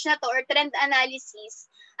percentage na to or trend analysis,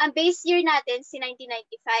 ang base year natin si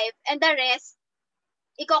 1995 and the rest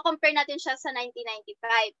i-compare natin siya sa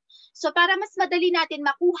 1995. So para mas madali natin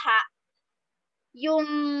makuha yung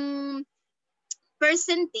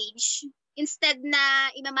percentage, instead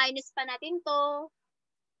na i-minus pa natin to,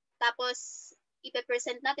 tapos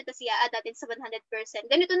ipe-percent natin, tapos i-add natin sa 100%.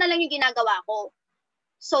 Ganito na lang yung ginagawa ko.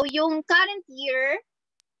 So yung current year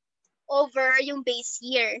over yung base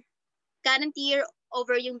year. Current year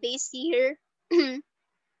over yung base year.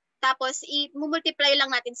 Tapos i-multiply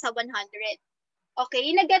lang natin sa 100.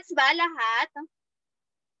 Okay, nagets ba lahat?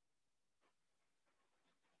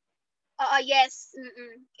 Oo, yes.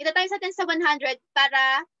 Ito tayo natin sa 100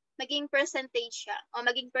 para maging percentage siya o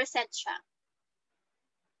maging percent siya.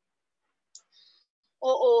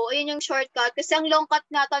 Oo, ayun yung shortcut. Kasi ang long cut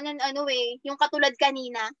natin yung katulad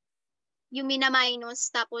kanina, yung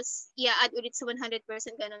mina-minus, tapos i-add ulit sa 100%,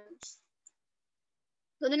 ganun.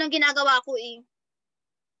 Ganun ang ginagawa ko eh.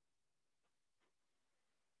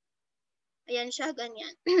 Ayan siya,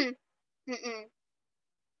 ganyan.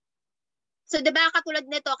 So, diba katulad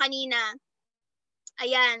nito kanina,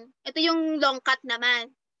 ayan, ito yung long cut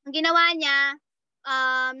naman. Ang ginawa niya,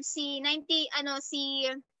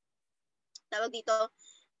 tawag dito,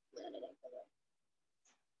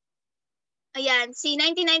 ayan, si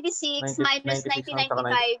 1996 minus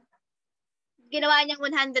 1995, ginawa niyang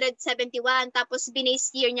 171, tapos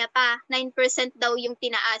binase year niya pa, 9% daw yung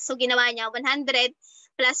tinaas. So, ginawa niya 100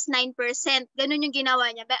 plus 9%. Ganun yung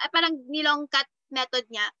ginawa niya. Parang nilong cut method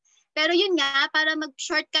niya. Pero yun nga, para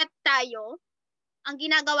mag-shortcut tayo, ang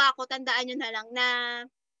ginagawa ko, tandaan nyo na lang, na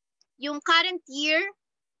yung current year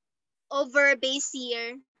over base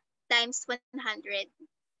year times 100.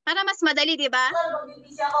 Para mas madali, di ba?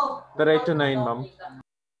 Diretso na yun, ma'am.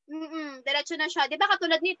 Diretso na siya. Di ba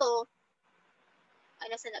katulad nito?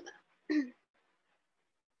 Ay, nasa na ba?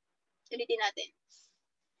 Ulitin natin.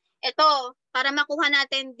 Ito, para makuha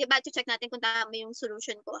natin, di ba, check natin kung tama yung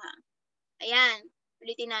solution ko, ha? Ayan,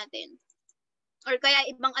 ulitin natin. Or kaya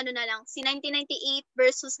ibang na lang, si 1998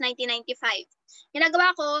 versus 1995.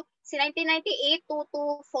 Ginagawa ko, si 1998,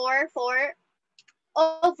 2244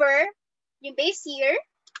 over yung base year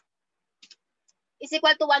is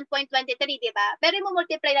equal to 1.23, di ba? Pero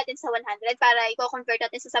i-multiply natin sa 100 para i-convert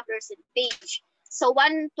natin sa percentage. So,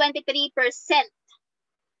 123%.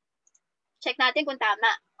 Check natin kung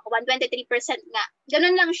tama. 123% nga.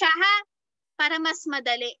 Ganun lang siya, ha? Para mas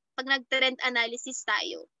madali pag nag-trend analysis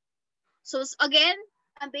tayo. So, again,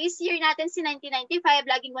 ang base year natin si 1995,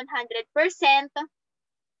 laging 100%.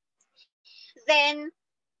 Then,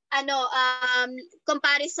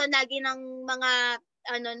 comparison lagi ng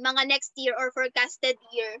mga next year or forecasted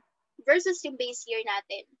year versus yung base year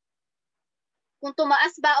natin. Kung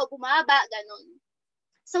tumaas ba o bumaba, ganun.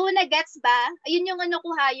 So, na-gets ba? Ayun yung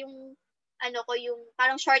yung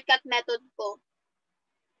parang shortcut method ko.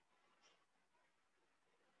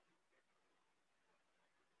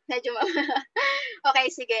 Medyo okay,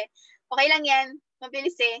 sige. Okay lang yan.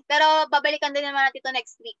 Mabilis eh. Pero babalikan din naman natin ito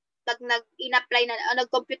next week. Pag nag-in-apply na,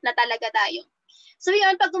 nag-compute na talaga tayo. So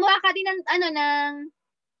yun, pag gumawa ka din ng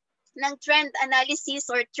trend analysis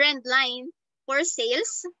or trend line for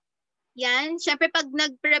sales, yan. Syempre pag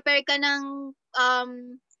nag-prepare ka ng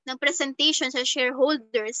presentation sa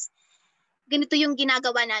shareholders, ganito yung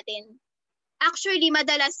ginagawa natin. Actually,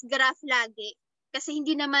 madalas graph lagi. Kasi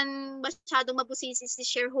hindi naman masyadong mabusisi si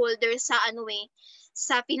shareholder sa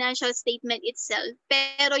sa financial statement itself.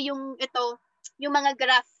 Pero yung mga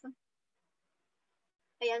graph.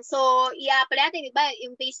 Ayan, so i-apply natin, diba?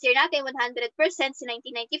 Yung base year natin, 100% si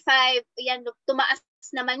 1995. Ayan, tumaas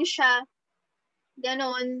naman siya.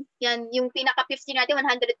 Ganon. Yan, yung pinaka-50 natin,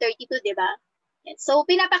 132, diba? Yan. So,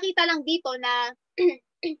 pinapakita lang dito na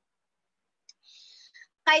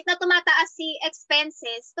kahit na tumataas si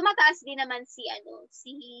expenses, tumataas din naman si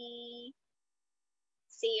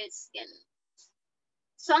sales. Ganun.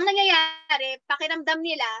 So, ang nangyayari, pakiramdam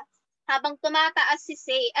nila, habang tumataas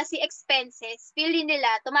si expenses, feeling nila,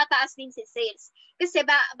 tumataas din si sales. Kasi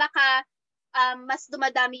baka mas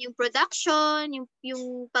dumadami yung production,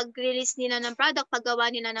 yung pag-release nila ng product, paggawa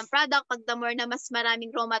nila ng product, pag the more na mas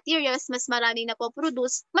maraming raw materials, mas maraming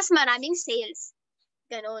napoproduce, mas maraming sales.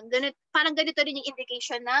 Ganon. Parang ganito rin yung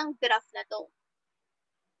indication ng graph na to.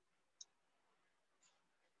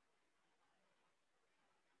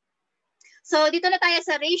 So, dito na tayo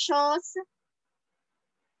sa ratios.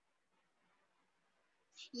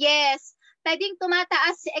 Yes, pwedeng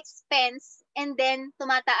tumataas si expense and then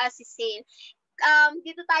tumataas si sale.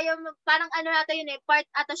 Dito tayo, parang natin yun part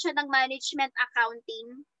ata siya ng management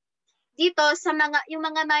accounting. Dito sa yung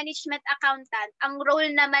mga management accountant, ang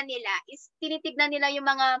role naman nila is tinitignan nila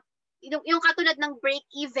yung katulad ng break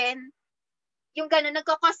even, yung gano'n,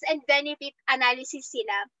 nagko-cost and benefit analysis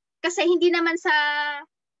sila. Kasi hindi naman sa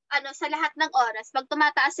lahat ng oras, pag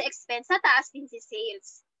tumataas si expense, tataas din si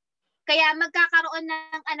sales. Kaya magkakaroon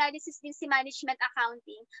ng analysis din si management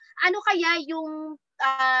accounting. Ano kaya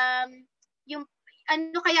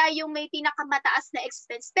yung may pinakamataas na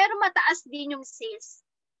expense pero mataas din yung sales?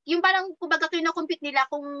 Yung parang kumbaga kino-compute nila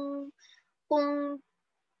kung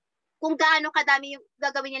gaano kadami yung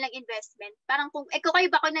gagawin nilang investment. Parang kung kayo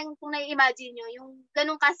ba kung na-imagine niyo yung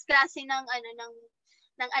ganung klase ng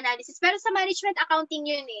analysis. Pero sa management accounting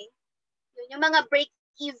yun eh. Yun, yung mga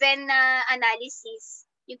break-even na analysis.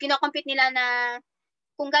 Yung kino-compute nila na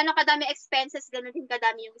kung gaano kadami expenses, gano'n din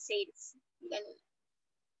kadami yung sales. Ganun.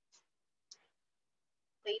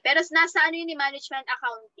 Okay. Pero nasa yun ni management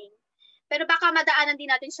accounting. Pero baka madaanan din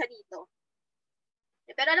natin siya dito.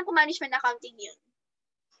 Pero alam ko management accounting yun.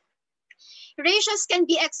 Ratios can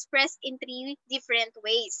be expressed in 3 different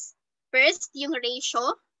ways. First, yung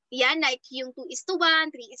ratio. Yan, like yung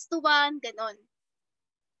 2:1, 3:1, ganon.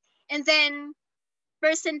 And then,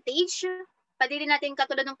 percentage. Pwede rin natin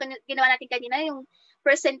katulad ng ginawa natin kanina, yung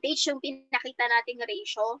percentage, yung pinakita nating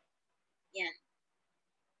ratio. Yan.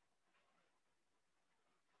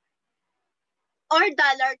 Or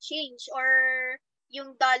dollar change, or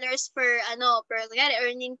yung dollars per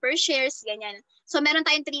earning per shares, ganyan. So, meron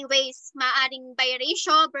tayong 3 ways. Maaring by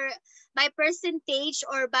ratio, by percentage,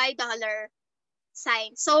 or by dollar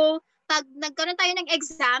sign. So, pag nagkaroon tayo ng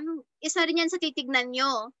exam, isa rin yan sa titignan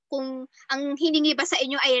nyo. Kung ang hiningi ba sa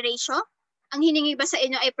inyo ay ratio, ang hiningi ba sa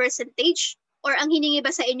inyo ay percentage, or ang hiningi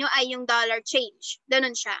ba sa inyo ay yung dollar change.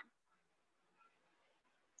 Ganun siya.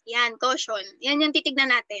 Yan, caution. Yan yung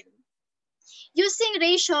titignan natin. Using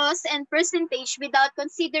ratios and percentage without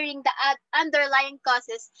considering the underlying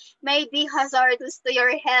causes may be hazardous to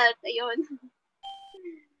your health. Ayun.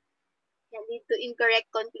 Yan, lead to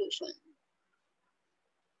incorrect conclusion.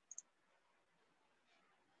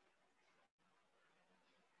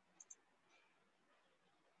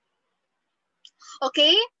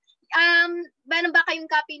 Okay? Meron ba kayong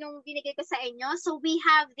copy nung binigay ko sa inyo? So we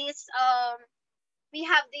have the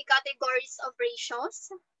categories of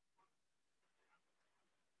ratios.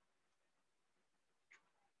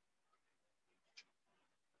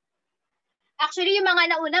 Actually, yung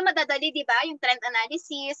mga nauna madadali, di ba? Yung trend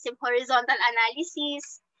analysis, yung horizontal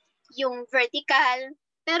analysis, yung vertical.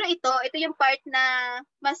 Pero ito yung part na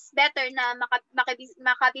mas better na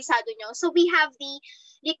makabisado nyo. So we have the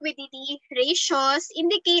liquidity ratios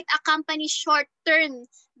indicate a company's short-term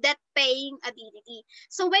debt paying ability.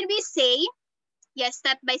 So when we say, yes,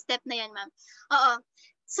 step by step na yan, ma'am. Oo.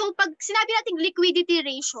 So pag sinabi nating liquidity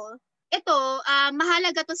ratio, ito,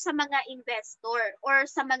 mahalaga to sa mga investor or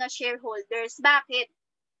sa mga shareholders. Bakit?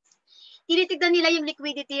 Tinitignan nila yung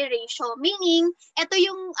liquidity ratio. Meaning, ito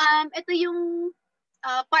yung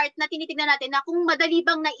part na tinitignan natin na kung madali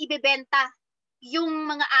bang naibebenta yung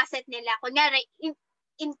mga asset nila. Kunyari,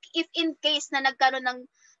 if in case na nagkaroon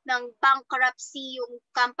ng bankruptcy, yung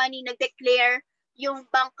company nag-declare yung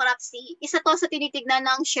bankruptcy, isa to sa tinitignan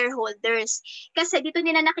ng shareholders. Kasi dito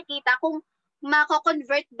nila nakikita kung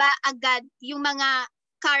mako-convert ba agad yung mga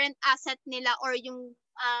current asset nila or yung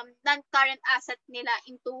non-current asset nila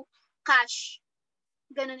into cash.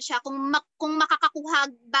 Ganun siya. Kung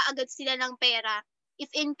makakakuha ba agad sila ng pera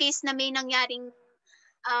if in case na may nangyaring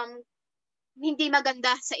hindi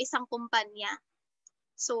maganda sa isang kumpanya.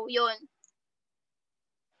 So, yun.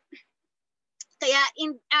 Kaya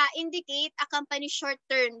indicate a company's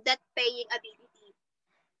short-term debt paying ability.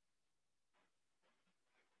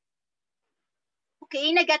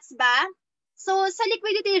 Okay, nagets ba? So, sa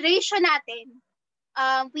liquidity ratio natin,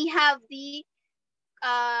 we have the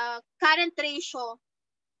current ratio.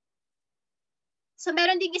 So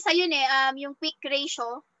meron ding isa yun yung quick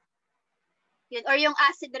ratio. Yun, or yung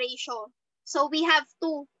acid ratio. So we have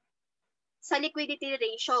two sa liquidity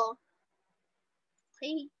ratio.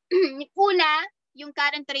 Okay. Una, yung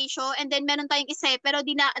current ratio, and then meron tayong isa pero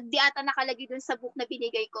di ata nakalagay dun sa book na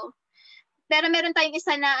binigay ko. Pero meron tayong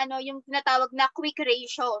isa na yung tinatawag na quick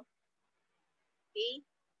ratio. Okay?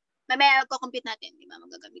 Mamaya ko-compute natin, di ba?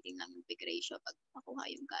 Magagamitin lang yung quick ratio pag makuha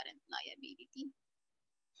yung current liability.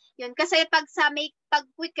 Yun, kasi pag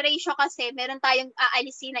quick ratio kasi, meron tayong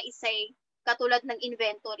aalisin na isa katulad ng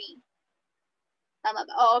inventory. Tama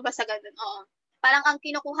ba? Oo, basta ganun. Oo. Parang ang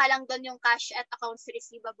kinukuha lang doon yung cash at accounts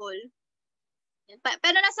receivable. Yan.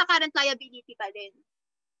 Pero nasa current liability pa din.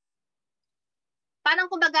 Parang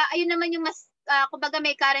kumbaga, ayun naman yung mas, kumbaga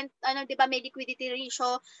may current, di ba, may liquidity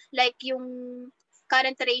ratio, like yung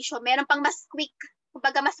current ratio, meron pang mas quick,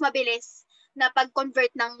 kumbaga mas mabilis na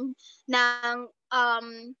pag-convert ng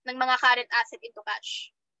mga current asset into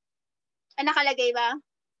cash. Ay, nakalagay ba?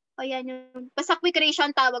 O yan yung, basta quick ratio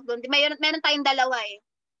ang tawag doon. Meron tayong dalawa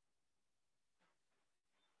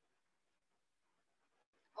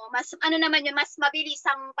O, mas, naman yun, mas mabilis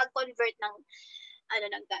ang pag-convert ng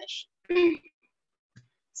cash.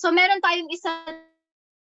 So, meron tayong isa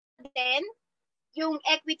din, yung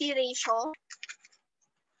equity ratio.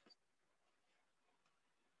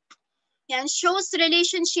 Yan, shows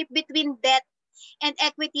relationship between debt and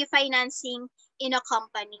equity financing in a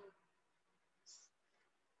company.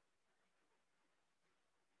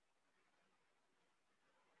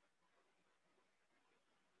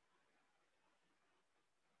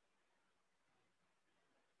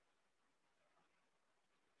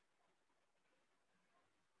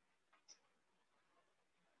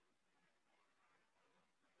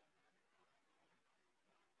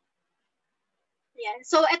 Yan.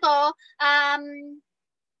 So, ito,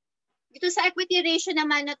 dito sa equity ratio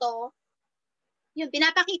naman na to, yung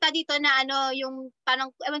pinapakita dito na yung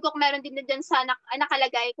parang, ewan ko kung meron din dyan sa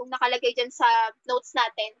nakalagay, kung nakalagay dyan sa notes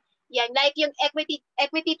natin. Yan, like yung equity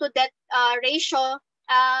to debt ratio,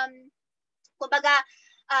 kumbaga,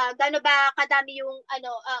 gaano ba kadami yung,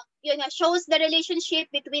 yun nga, shows the relationship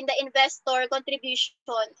between the investor contribution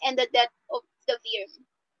and the debt of the firm.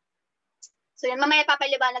 So yan, mamaya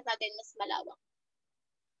papaliwanag natin mas malawak.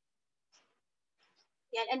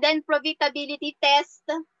 Yan. And then profitability test.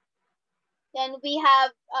 Then we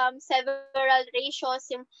have several ratios,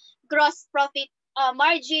 yung gross profit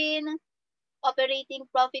margin, operating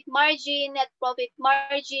profit margin, net profit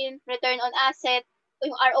margin, return on asset,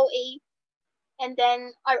 yung ROA, and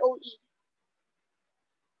then ROE.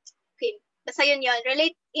 Okay, basta yun.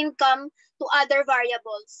 Relate income to other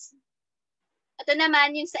variables. Ito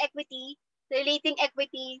naman yung sa equity, relating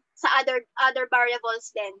equity sa other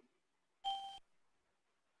variables din.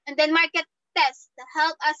 And then market test,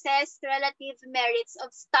 help assess relative merits of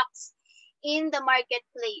stocks in the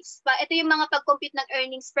marketplace. Ito yung mga pag-compute ng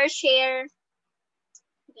earnings per share.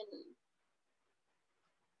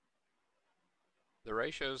 The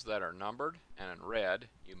ratios that are numbered and in red,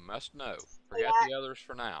 you must know. Forget the others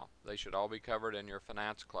for now. They should all be covered in your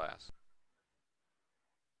finance class.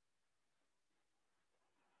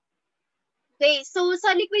 Okay, so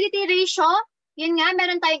sa liquidity ratio, yun nga,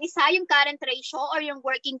 meron tayong isa, yung current ratio or yung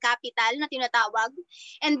working capital na tinatawag.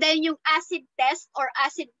 And then yung acid test or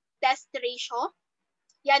acid test ratio.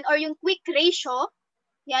 Yan, or yung quick ratio.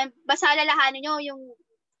 Yan, basta alalahanin nyo yung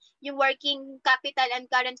working capital and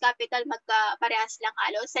current capital magkaparehas lang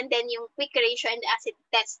halos. And then yung quick ratio and acid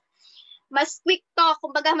test. Mas quick to,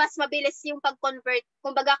 kumbaga mas mabilis yung pag-convert.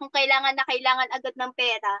 Kumbaga kung kailangan agad ng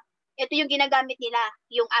pera, ito yung ginagamit nila,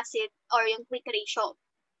 yung acid or yung quick ratio.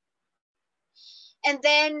 And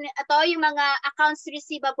then, ito yung mga accounts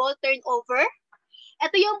receivable turnover.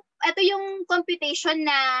 Ito yung computation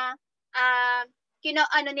na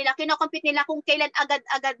kino-compute nila kung kailan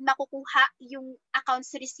agad-agad makukuha yung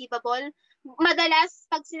accounts receivable. Madalas,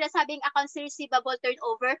 pag sinasabing accounts receivable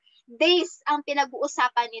turnover, days ang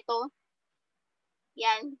pinag-uusapan nito.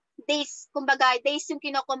 Yan, days. Kumbaga, days yung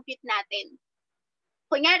kino-compute natin.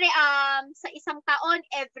 Kunyari, sa isang taon,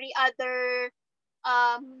 every other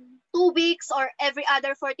 2 weeks or every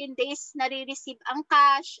other 14 days nare-receive ang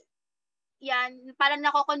cash. Yan, parang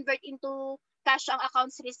nako-convert into cash ang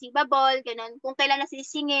accounts receivable, ganun. Kung kailan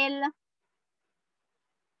nasisingil.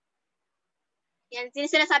 Yan,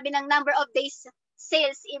 sinasabi ng number of days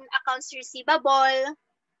sales in accounts receivable.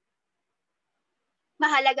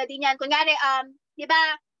 Mahalaga din yan. Kunyari, di ba,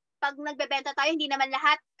 pag nagbebenta tayo, hindi naman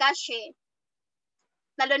lahat cash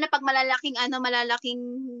Lalo na pag malalaking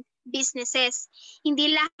businesses.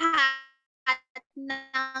 Hindi lahat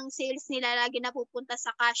ng sales nila lagi napupunta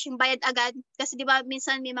sa cash, yung bayad agad. Kasi di ba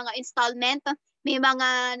minsan may mga installment, may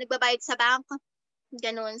mga nagbabayad sa bank,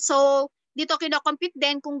 ganun. So, dito kino-compute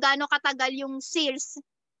din kung gaano katagal yung sales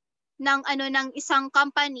ng ng isang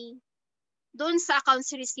company doon sa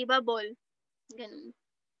accounts receivable. Ganun.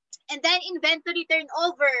 And then inventory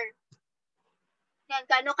turnover. Yan,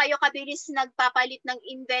 gaano kayo kabilis nagpapalit ng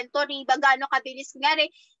inventory, ba gaano kabilis ngari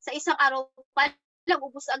sa isang araw pa lang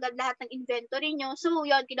ubos agad lahat ng inventory nyo. So,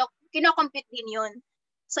 yun, kino-compute din yun.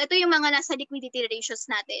 So, ito yung mga nasa liquidity ratios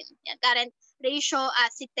natin. Yan, current ratio,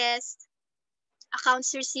 asset test,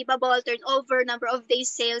 accounts receivable, turnover, number of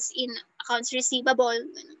days sales in accounts receivable.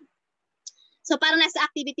 So, parang nasa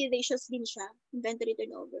activity ratios din siya, inventory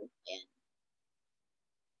turnover. Ayan.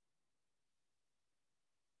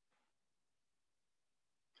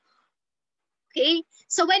 Okay?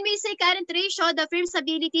 So when we say current ratio, the firm's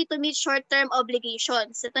ability to meet short-term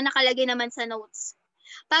obligations. Ito nakalagay naman sa notes.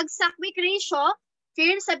 Pag sa quick ratio,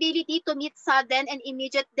 firm's ability to meet sudden and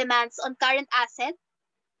immediate demands on current asset.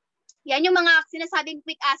 Yan yung mga sinasabing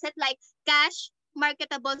quick asset like cash,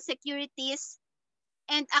 marketable securities,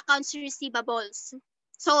 and accounts receivables.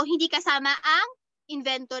 So hindi kasama ang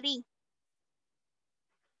inventory.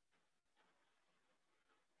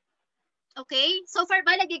 Okay? So far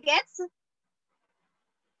ba nagigets?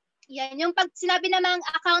 Yan, yung pag sinabi namang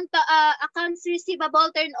accounts receivable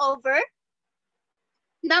turnover,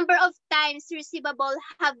 number of times receivable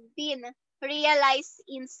have been realized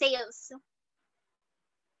in sales.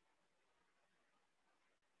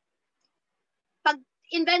 Pag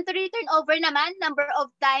inventory turnover naman, number of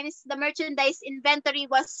times the merchandise inventory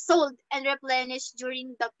was sold and replenished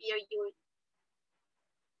during the period.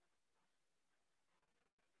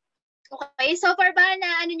 Okay, so far ba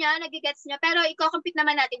na nagigets niya? Pero i-compute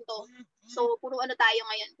naman natin to. So, puro tayo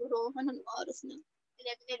ngayon? Puro, anong oras na?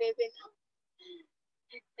 11:11 na.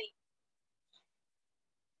 Okay.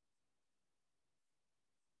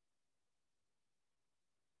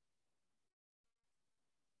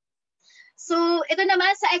 So, ito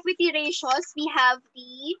naman sa equity ratios, we have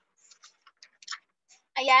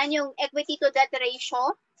yung equity to debt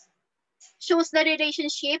ratio. Shows the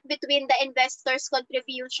relationship between the investor's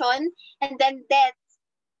contribution and then debt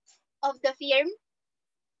of the firm.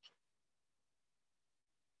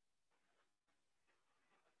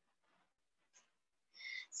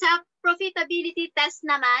 Sa profitability test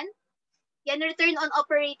naman, yan return on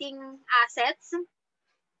operating assets.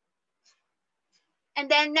 And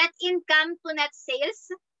then net income to net sales,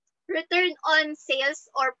 return on sales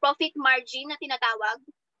or profit margin na tinatawag.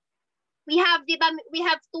 We have, di ba, we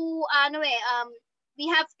have three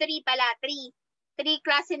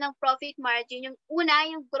klase ng profit margin. Yung una,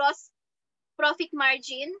 yung gross profit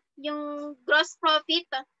margin, yung gross profit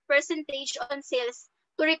percentage on sales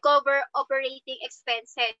to recover operating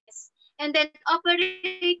expenses. And then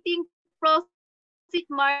operating profit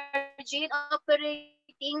margin,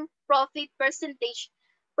 operating profit percentage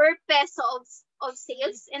per peso of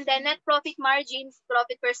sales. And then net profit margin,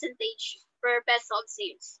 profit percentage per peso of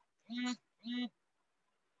sales.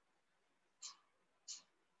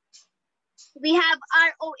 We have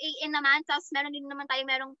ROA naman, tapos meron din naman tayo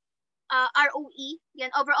merong ROE,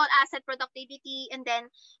 yan, overall asset productivity, and then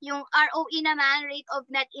yung ROE naman, rate of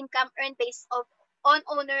net income earned based on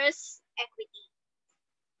owner's equity.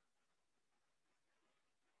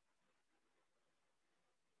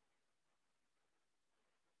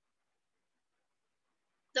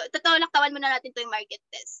 So, laktawan muna natin ito yung market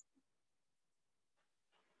test.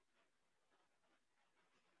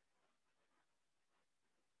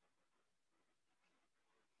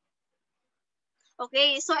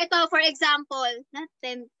 Okay, so ito for example, na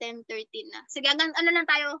 10:13 na. Sige, hanggang lang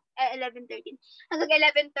tayo, 11:13. Hanggang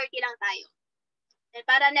 11:30 lang tayo.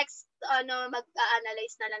 Para next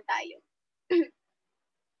mag-analyze na lang tayo.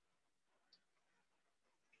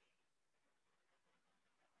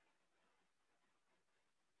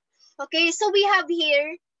 Okay, so we have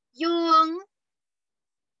here yung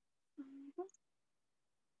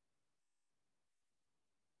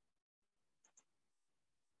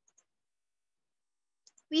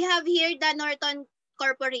the Norton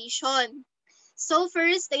Corporation. So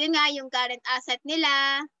first, ayun nga yung current asset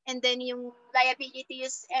nila, and then yung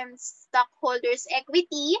liabilities and stockholders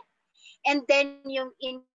equity, and then yung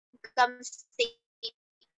income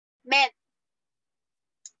statement.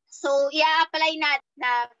 So i-apply natin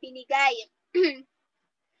na binigay.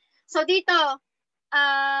 So dito,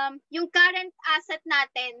 yung current asset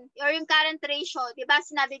natin or yung current ratio, 'di ba?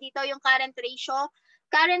 Sinabi dito yung current ratio,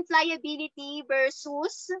 current liability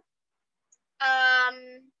versus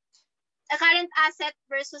current asset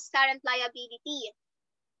versus current liability.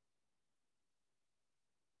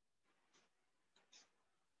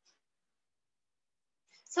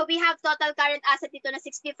 So we have total current asset dito na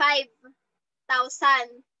 65,000.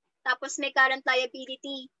 Tapos may current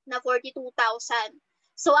liability na 42,000.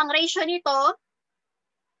 So ang ratio nito,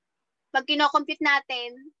 pag kino-compute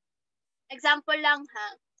natin, example lang ha,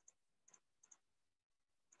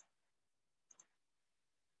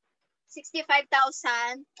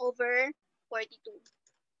 65,000 over 42.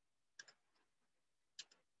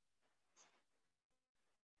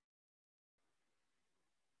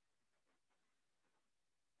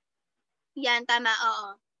 Yan, tama,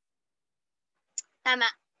 oo.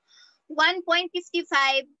 Tama.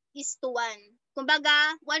 1.55 is to 1.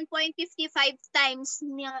 Kumbaga, 1.55 times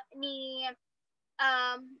ni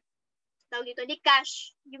tawag dito, ni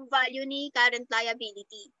cash, yung value ni current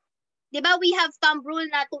liability. 'Di ba we have thumb rule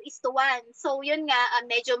na 2 is to 1. So yun nga,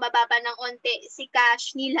 medyo mababa ng onte si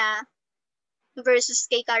cash nila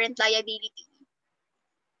versus kay current liability.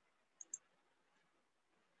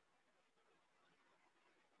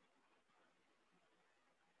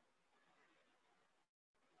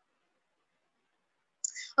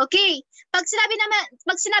 Okay, pag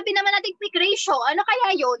sinabi naman natin quick ratio, ano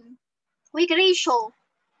kaya yun? Quick ratio.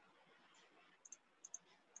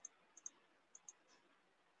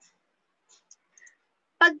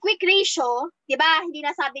 Pag quick ratio, 'di ba? Hindi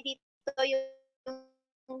nasabi dito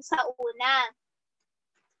yung sa una.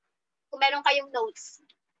 Kung meron kayong notes.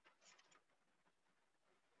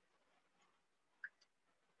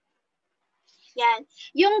 Yan.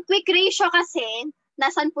 Yung quick ratio kasi,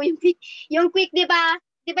 nasan po yung quick? Yung quick, 'di ba?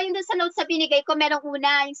 'Di ba yung dun sa notes sa binigay ko, merong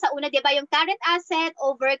una. Yung sa una, 'di ba, yung current asset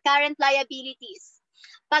over current liabilities.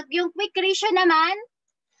 Pag yung quick ratio naman,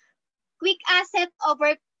 quick asset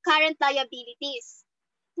over current liabilities.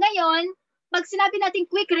 Ngayon, pag sinabi natin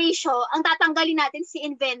quick ratio, ang tatanggalin natin si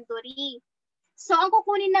inventory. So, ang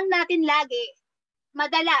kukunin lang natin lagi,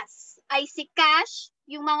 madalas, ay si cash,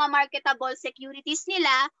 yung mga marketable securities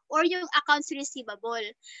nila, or yung accounts receivable.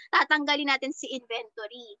 Tatanggalin natin si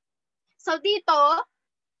inventory. So, dito,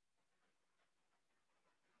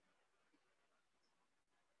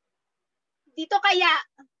 kaya,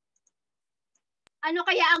 ano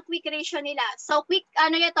kaya ang quick ratio nila? So, quick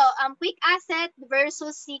asset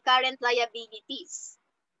versus si current liabilities.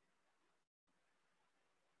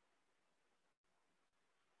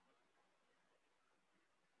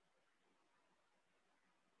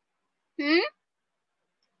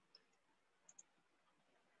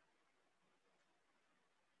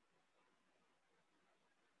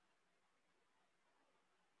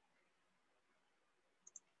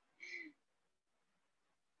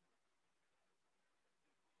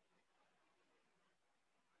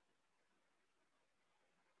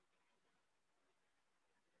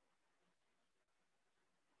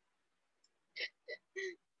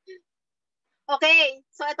 Okay,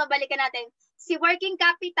 so ito balikan natin. Si working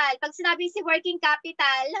capital, pag sinabi si working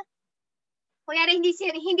capital, kunyari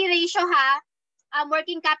hindi ratio ha,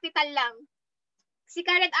 working capital lang. Si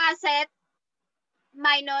current asset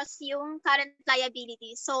minus yung current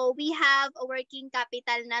liability. So we have a working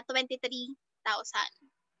capital na 23,000.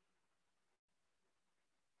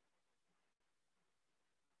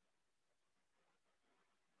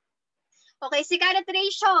 Okay, si current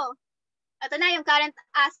ratio. Ito na yung current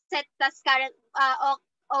asset plus current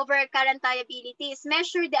over current liabilities.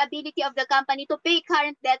 Measure the ability of the company to pay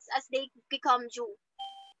current debts as they become due.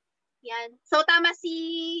 Yan. So tama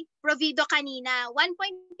si Provido kanina.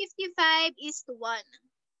 1.55 is to 1.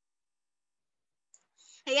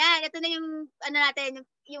 Ayan, ito na yung natin,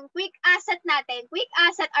 yung quick asset natin. Quick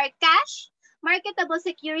asset are cash, marketable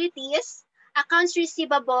securities, accounts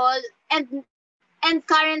receivable, and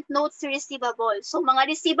current notes receivable. So, mga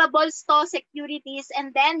receivables to, securities,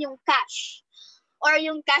 and then yung cash. Or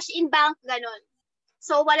yung cash in bank, ganun.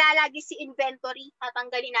 So, wala lagi si inventory.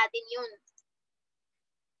 Tatanggalin natin yun.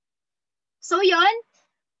 So, yun.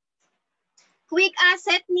 Quick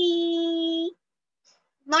asset ni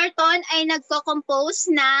Norton ay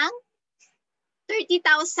nagko-compose ng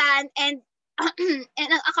 30,000 and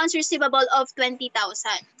ang accounts receivable of 20,000.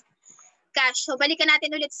 Cash. So, balikan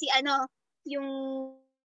natin ulit si yung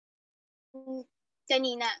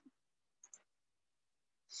kanina.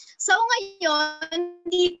 So, ngayon,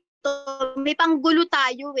 dito, may panggulo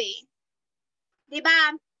tayo eh.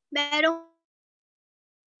 Diba? Merong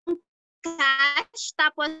cash,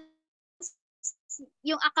 tapos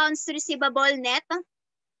yung accounts receivable net.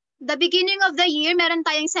 The beginning of the year, meron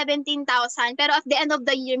tayong 17,000, pero at the end of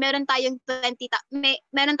the year, meron tayong 20,000.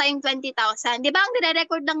 Diba? Ang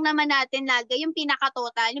nire-record lang naman natin lagi, yung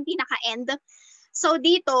pinaka-total, yung pinaka-end. So,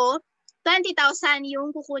 dito, 20,000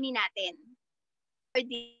 yung kukunin natin for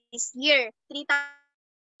this year.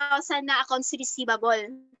 3,000 na accounts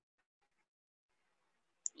receivable.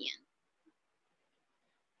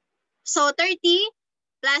 So 30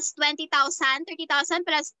 plus 20,000, 30,000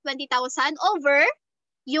 plus 20,000 over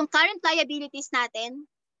yung current liabilities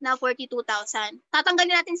natin na 42,000.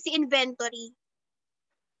 Tatanggalin natin si inventory.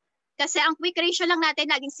 Kasi ang quick ratio lang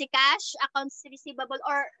natin laging si cash, accounts receivable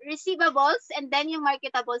or receivables, and then yung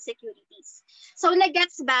marketable securities. So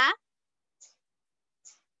nag-gets ba?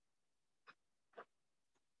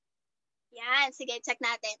 Yan, sige, check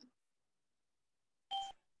natin.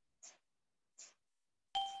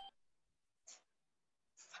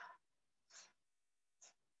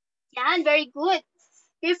 Yan, very good.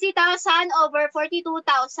 50,000 over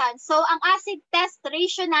 42,000. So, ang acid test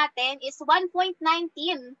ratio natin is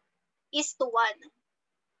 1.19:1.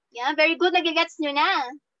 Yan, very good. Nagigets nyo na.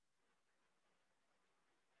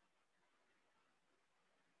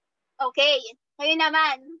 Okay, ngayon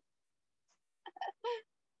naman.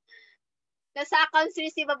 Nasa accounts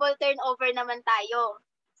receivable turnover naman tayo.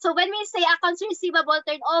 So, when we say accounts receivable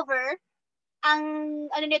turnover, ang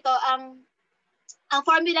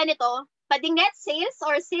formula nito, pwedeng net sales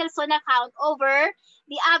or sales on account over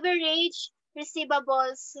the average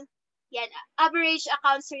receivables. Yan, average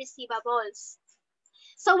accounts receivables.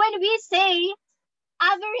 So when we say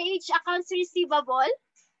average accounts receivable,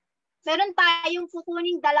 meron tayong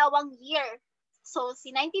kukuning dalawang year. So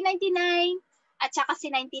si 1999 at saka si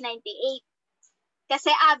 1998.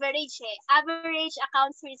 Kasi average average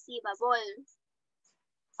accounts receivable.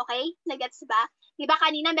 Okay? Nagets ba? Diba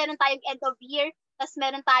kanina meron tayong end of year, tapos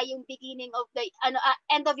meron tayong beginning of the,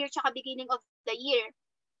 end of year tsaka beginning of the year.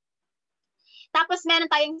 Tapos meron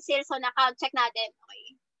tayong sales on account. Check natin. Okay.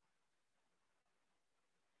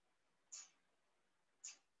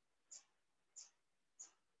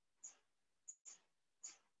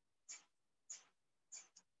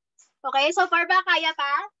 Okay, so far ba kaya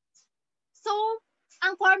pa? So,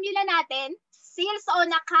 ang formula natin, sales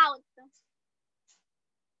on account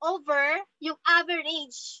over yung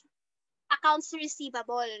average accounts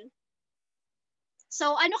receivable.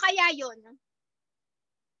 So, ano kaya yun?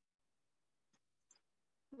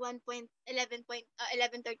 11.21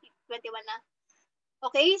 na.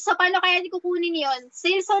 Okay, so paano kaya kukunin yon?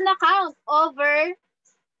 Sales on account over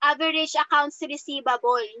average accounts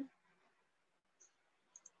receivable.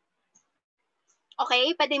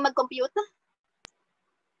 Okay, pwedeng mag-compute.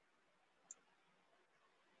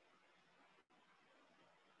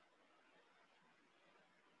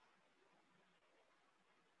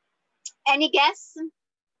 Any guess?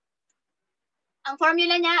 Ang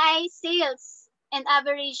formula niya ay sales and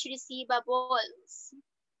average receivables.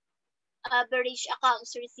 Average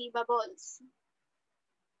accounts receivables.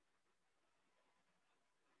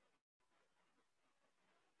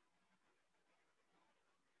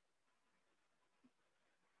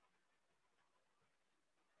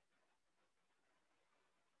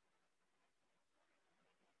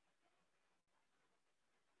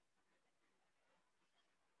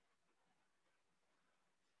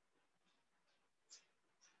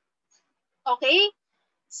 Okay?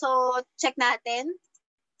 So, check natin.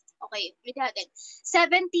 Okay, read natin.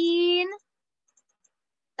 17,000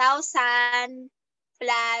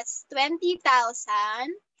 plus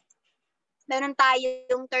 20,000. Meron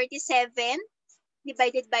tayong 37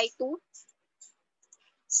 divided by 2.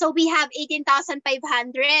 So, we have 18,500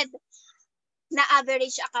 na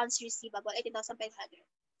average accounts receivable. 18,500.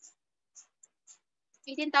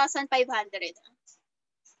 18,500.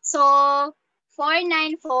 So,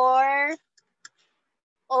 494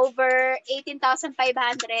 over 18,500.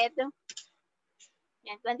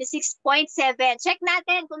 Yan, 26.7. Check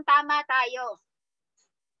natin kung tama tayo.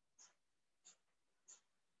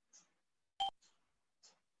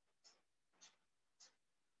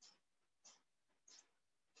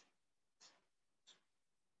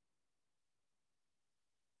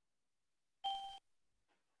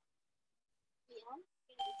 Yan,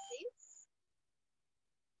 26.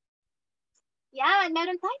 Yan,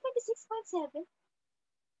 meron tayo 26.7.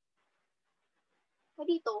 O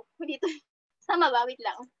dito. Tama ba? Wait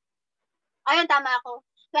lang. Ayun, tama ako.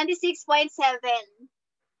 26.7.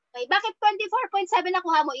 Okay, bakit 24.7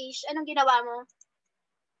 nakuha mo, Ish? Anong ginawa mo?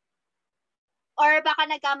 Or baka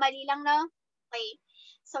nagkamali lang, no? Okay.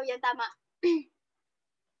 So, yun, tama.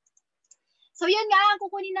 So, yun nga, ang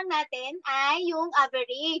kukunin lang natin ay yung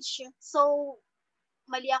average. So,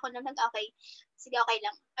 mali ako naman. Okay. Sige, okay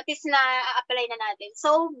lang. At least na-apply na natin.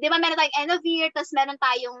 So, di ba meron tayong end of year, tapos meron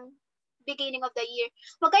tayong beginning of the year.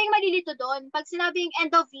 Huwag kayong malilito doon. Pag sinabing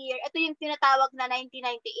end of year, ito yung tinatawag na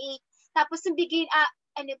 1998. Tapos yung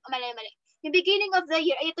mali. Yung beginning of the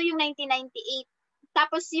year, ay ito yung 1998.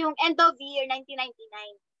 Tapos yung end of year,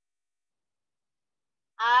 1999.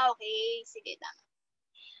 Okay. Sige, tama.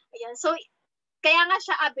 Ayan. So, Kaya nga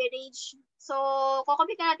siya average. So,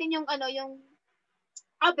 kukumpit natin yung yung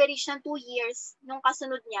average ng 2 years nung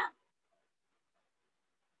kasunod niya.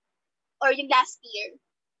 Or yung last year.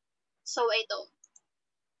 So, ito.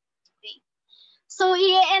 Okay. So,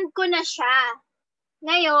 i-end ko na siya.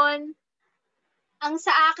 Ngayon, ang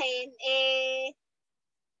sa akin,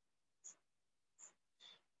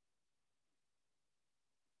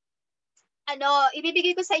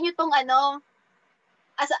 ibibigay ko sa inyo tong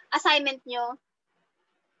assignment nyo.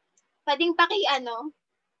 Pwedeng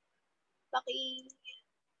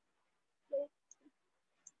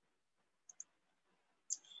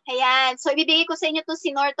Ayan. So, ibibigay ko sa inyo to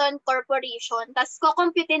si Norton Corporation. Tapos,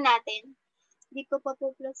 kukomputin natin. Hindi ko pa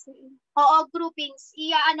po plus. Oo, groupings.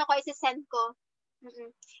 Isi-send ko.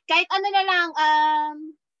 Kahit na lang,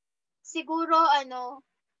 siguro,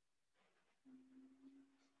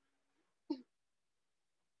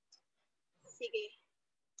 sige.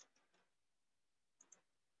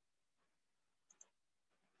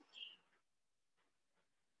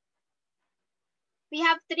 We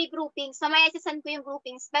have 3 groupings. Mamaya isi-send ko yung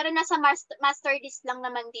groupings. Pero nasa master list lang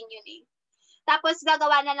naman din yun eh. Tapos,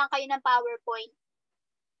 gagawa na lang kayo ng PowerPoint.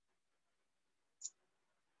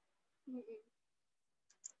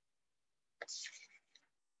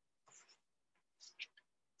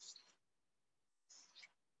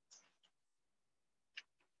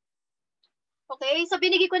 Okay? So,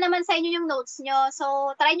 binigay ko naman sa inyo yung notes nyo.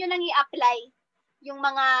 So, try nyo lang i-apply yung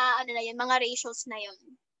mga, mga ratios na yun.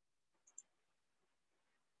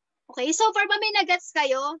 Okay? So, far ba may nagets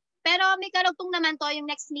kayo? Pero may karugtong naman to yung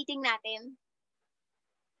next meeting natin.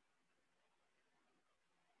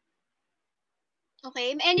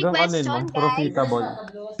 Okay? Any question, guys? Profitable.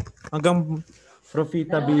 Hanggang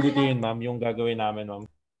profitability yun, ma'am, yung gagawin namin, ma'am.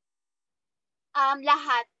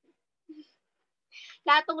 Lahat.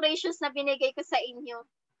 Lahat ng ratios na binigay ko sa inyo.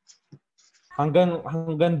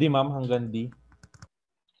 Hanggang D, ma'am, hanggang D.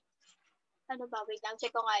 Ano ba? Wait lang,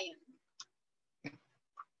 check ko nga yun.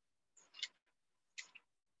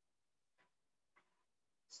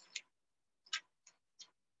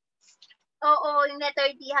 Oo, yung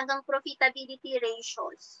letter D hanggang profitability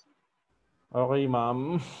ratios. Okay,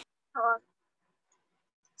 ma'am. Oo.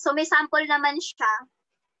 So, may sample naman siya.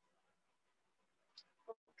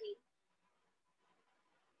 Okay.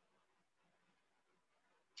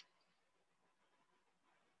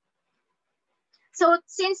 So,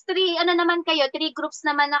 since 3 groups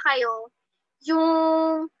naman na kayo,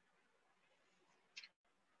 yung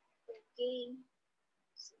okay.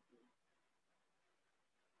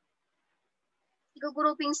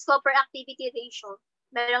 Grouping scope per activity ratio.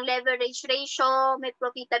 Merong leverage ratio, may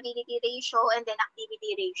profitability ratio, and then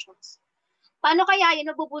activity ratios. Paano kaya yun?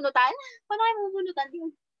 Nabubunutan? Paano kaya mabubunutan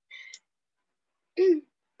yun?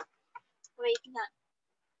 Wait nga.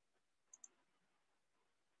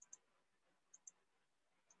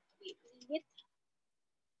 Wait.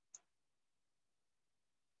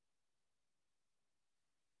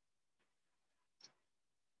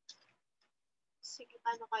 Sige,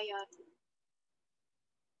 paano kaya yun?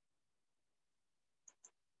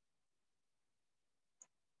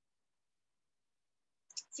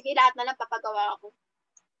 Sige, lahat na lang papagawa ako.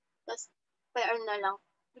 Tapos, pa-earn na lang.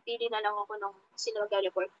 Pipili na lang ako ng sino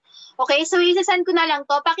mag-report. Okay, so i-send ko na lang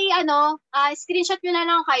to. Screenshot nyo na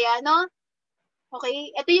lang kaya, no?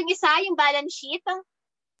 Okay, ito yung isa, yung balance sheet.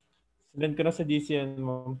 Send ko na sa GCN,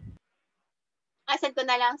 ma'am. Send ko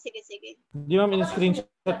na lang. Sige, sige. Hindi, ma'am,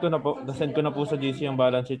 in-screenshot ko na po. Send ko na po sa GC yung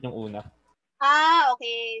balance sheet yung una.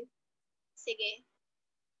 Okay. Sige.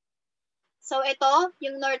 So, ito,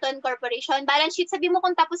 yung Norton Corporation. Balance sheet, sabi mo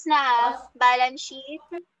kung tapos na ha. Balance sheet.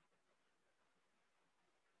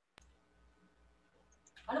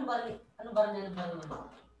 Anong bar niya?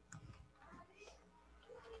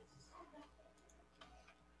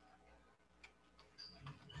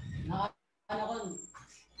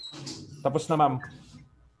 Tapos na, ma'am.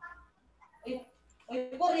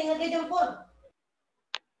 Por, ingat kayo dyan, Por.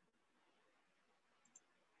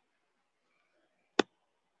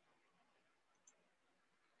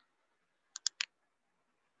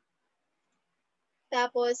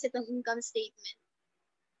 Tapos, itong income statement.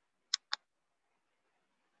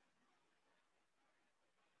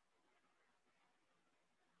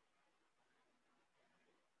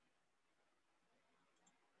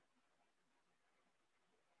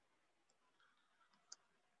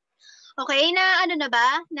 Okay, na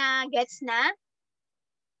ba? Na gets na?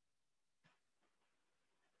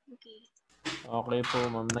 Okay. Okay po,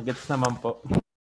 ma'am. Nagets naman po.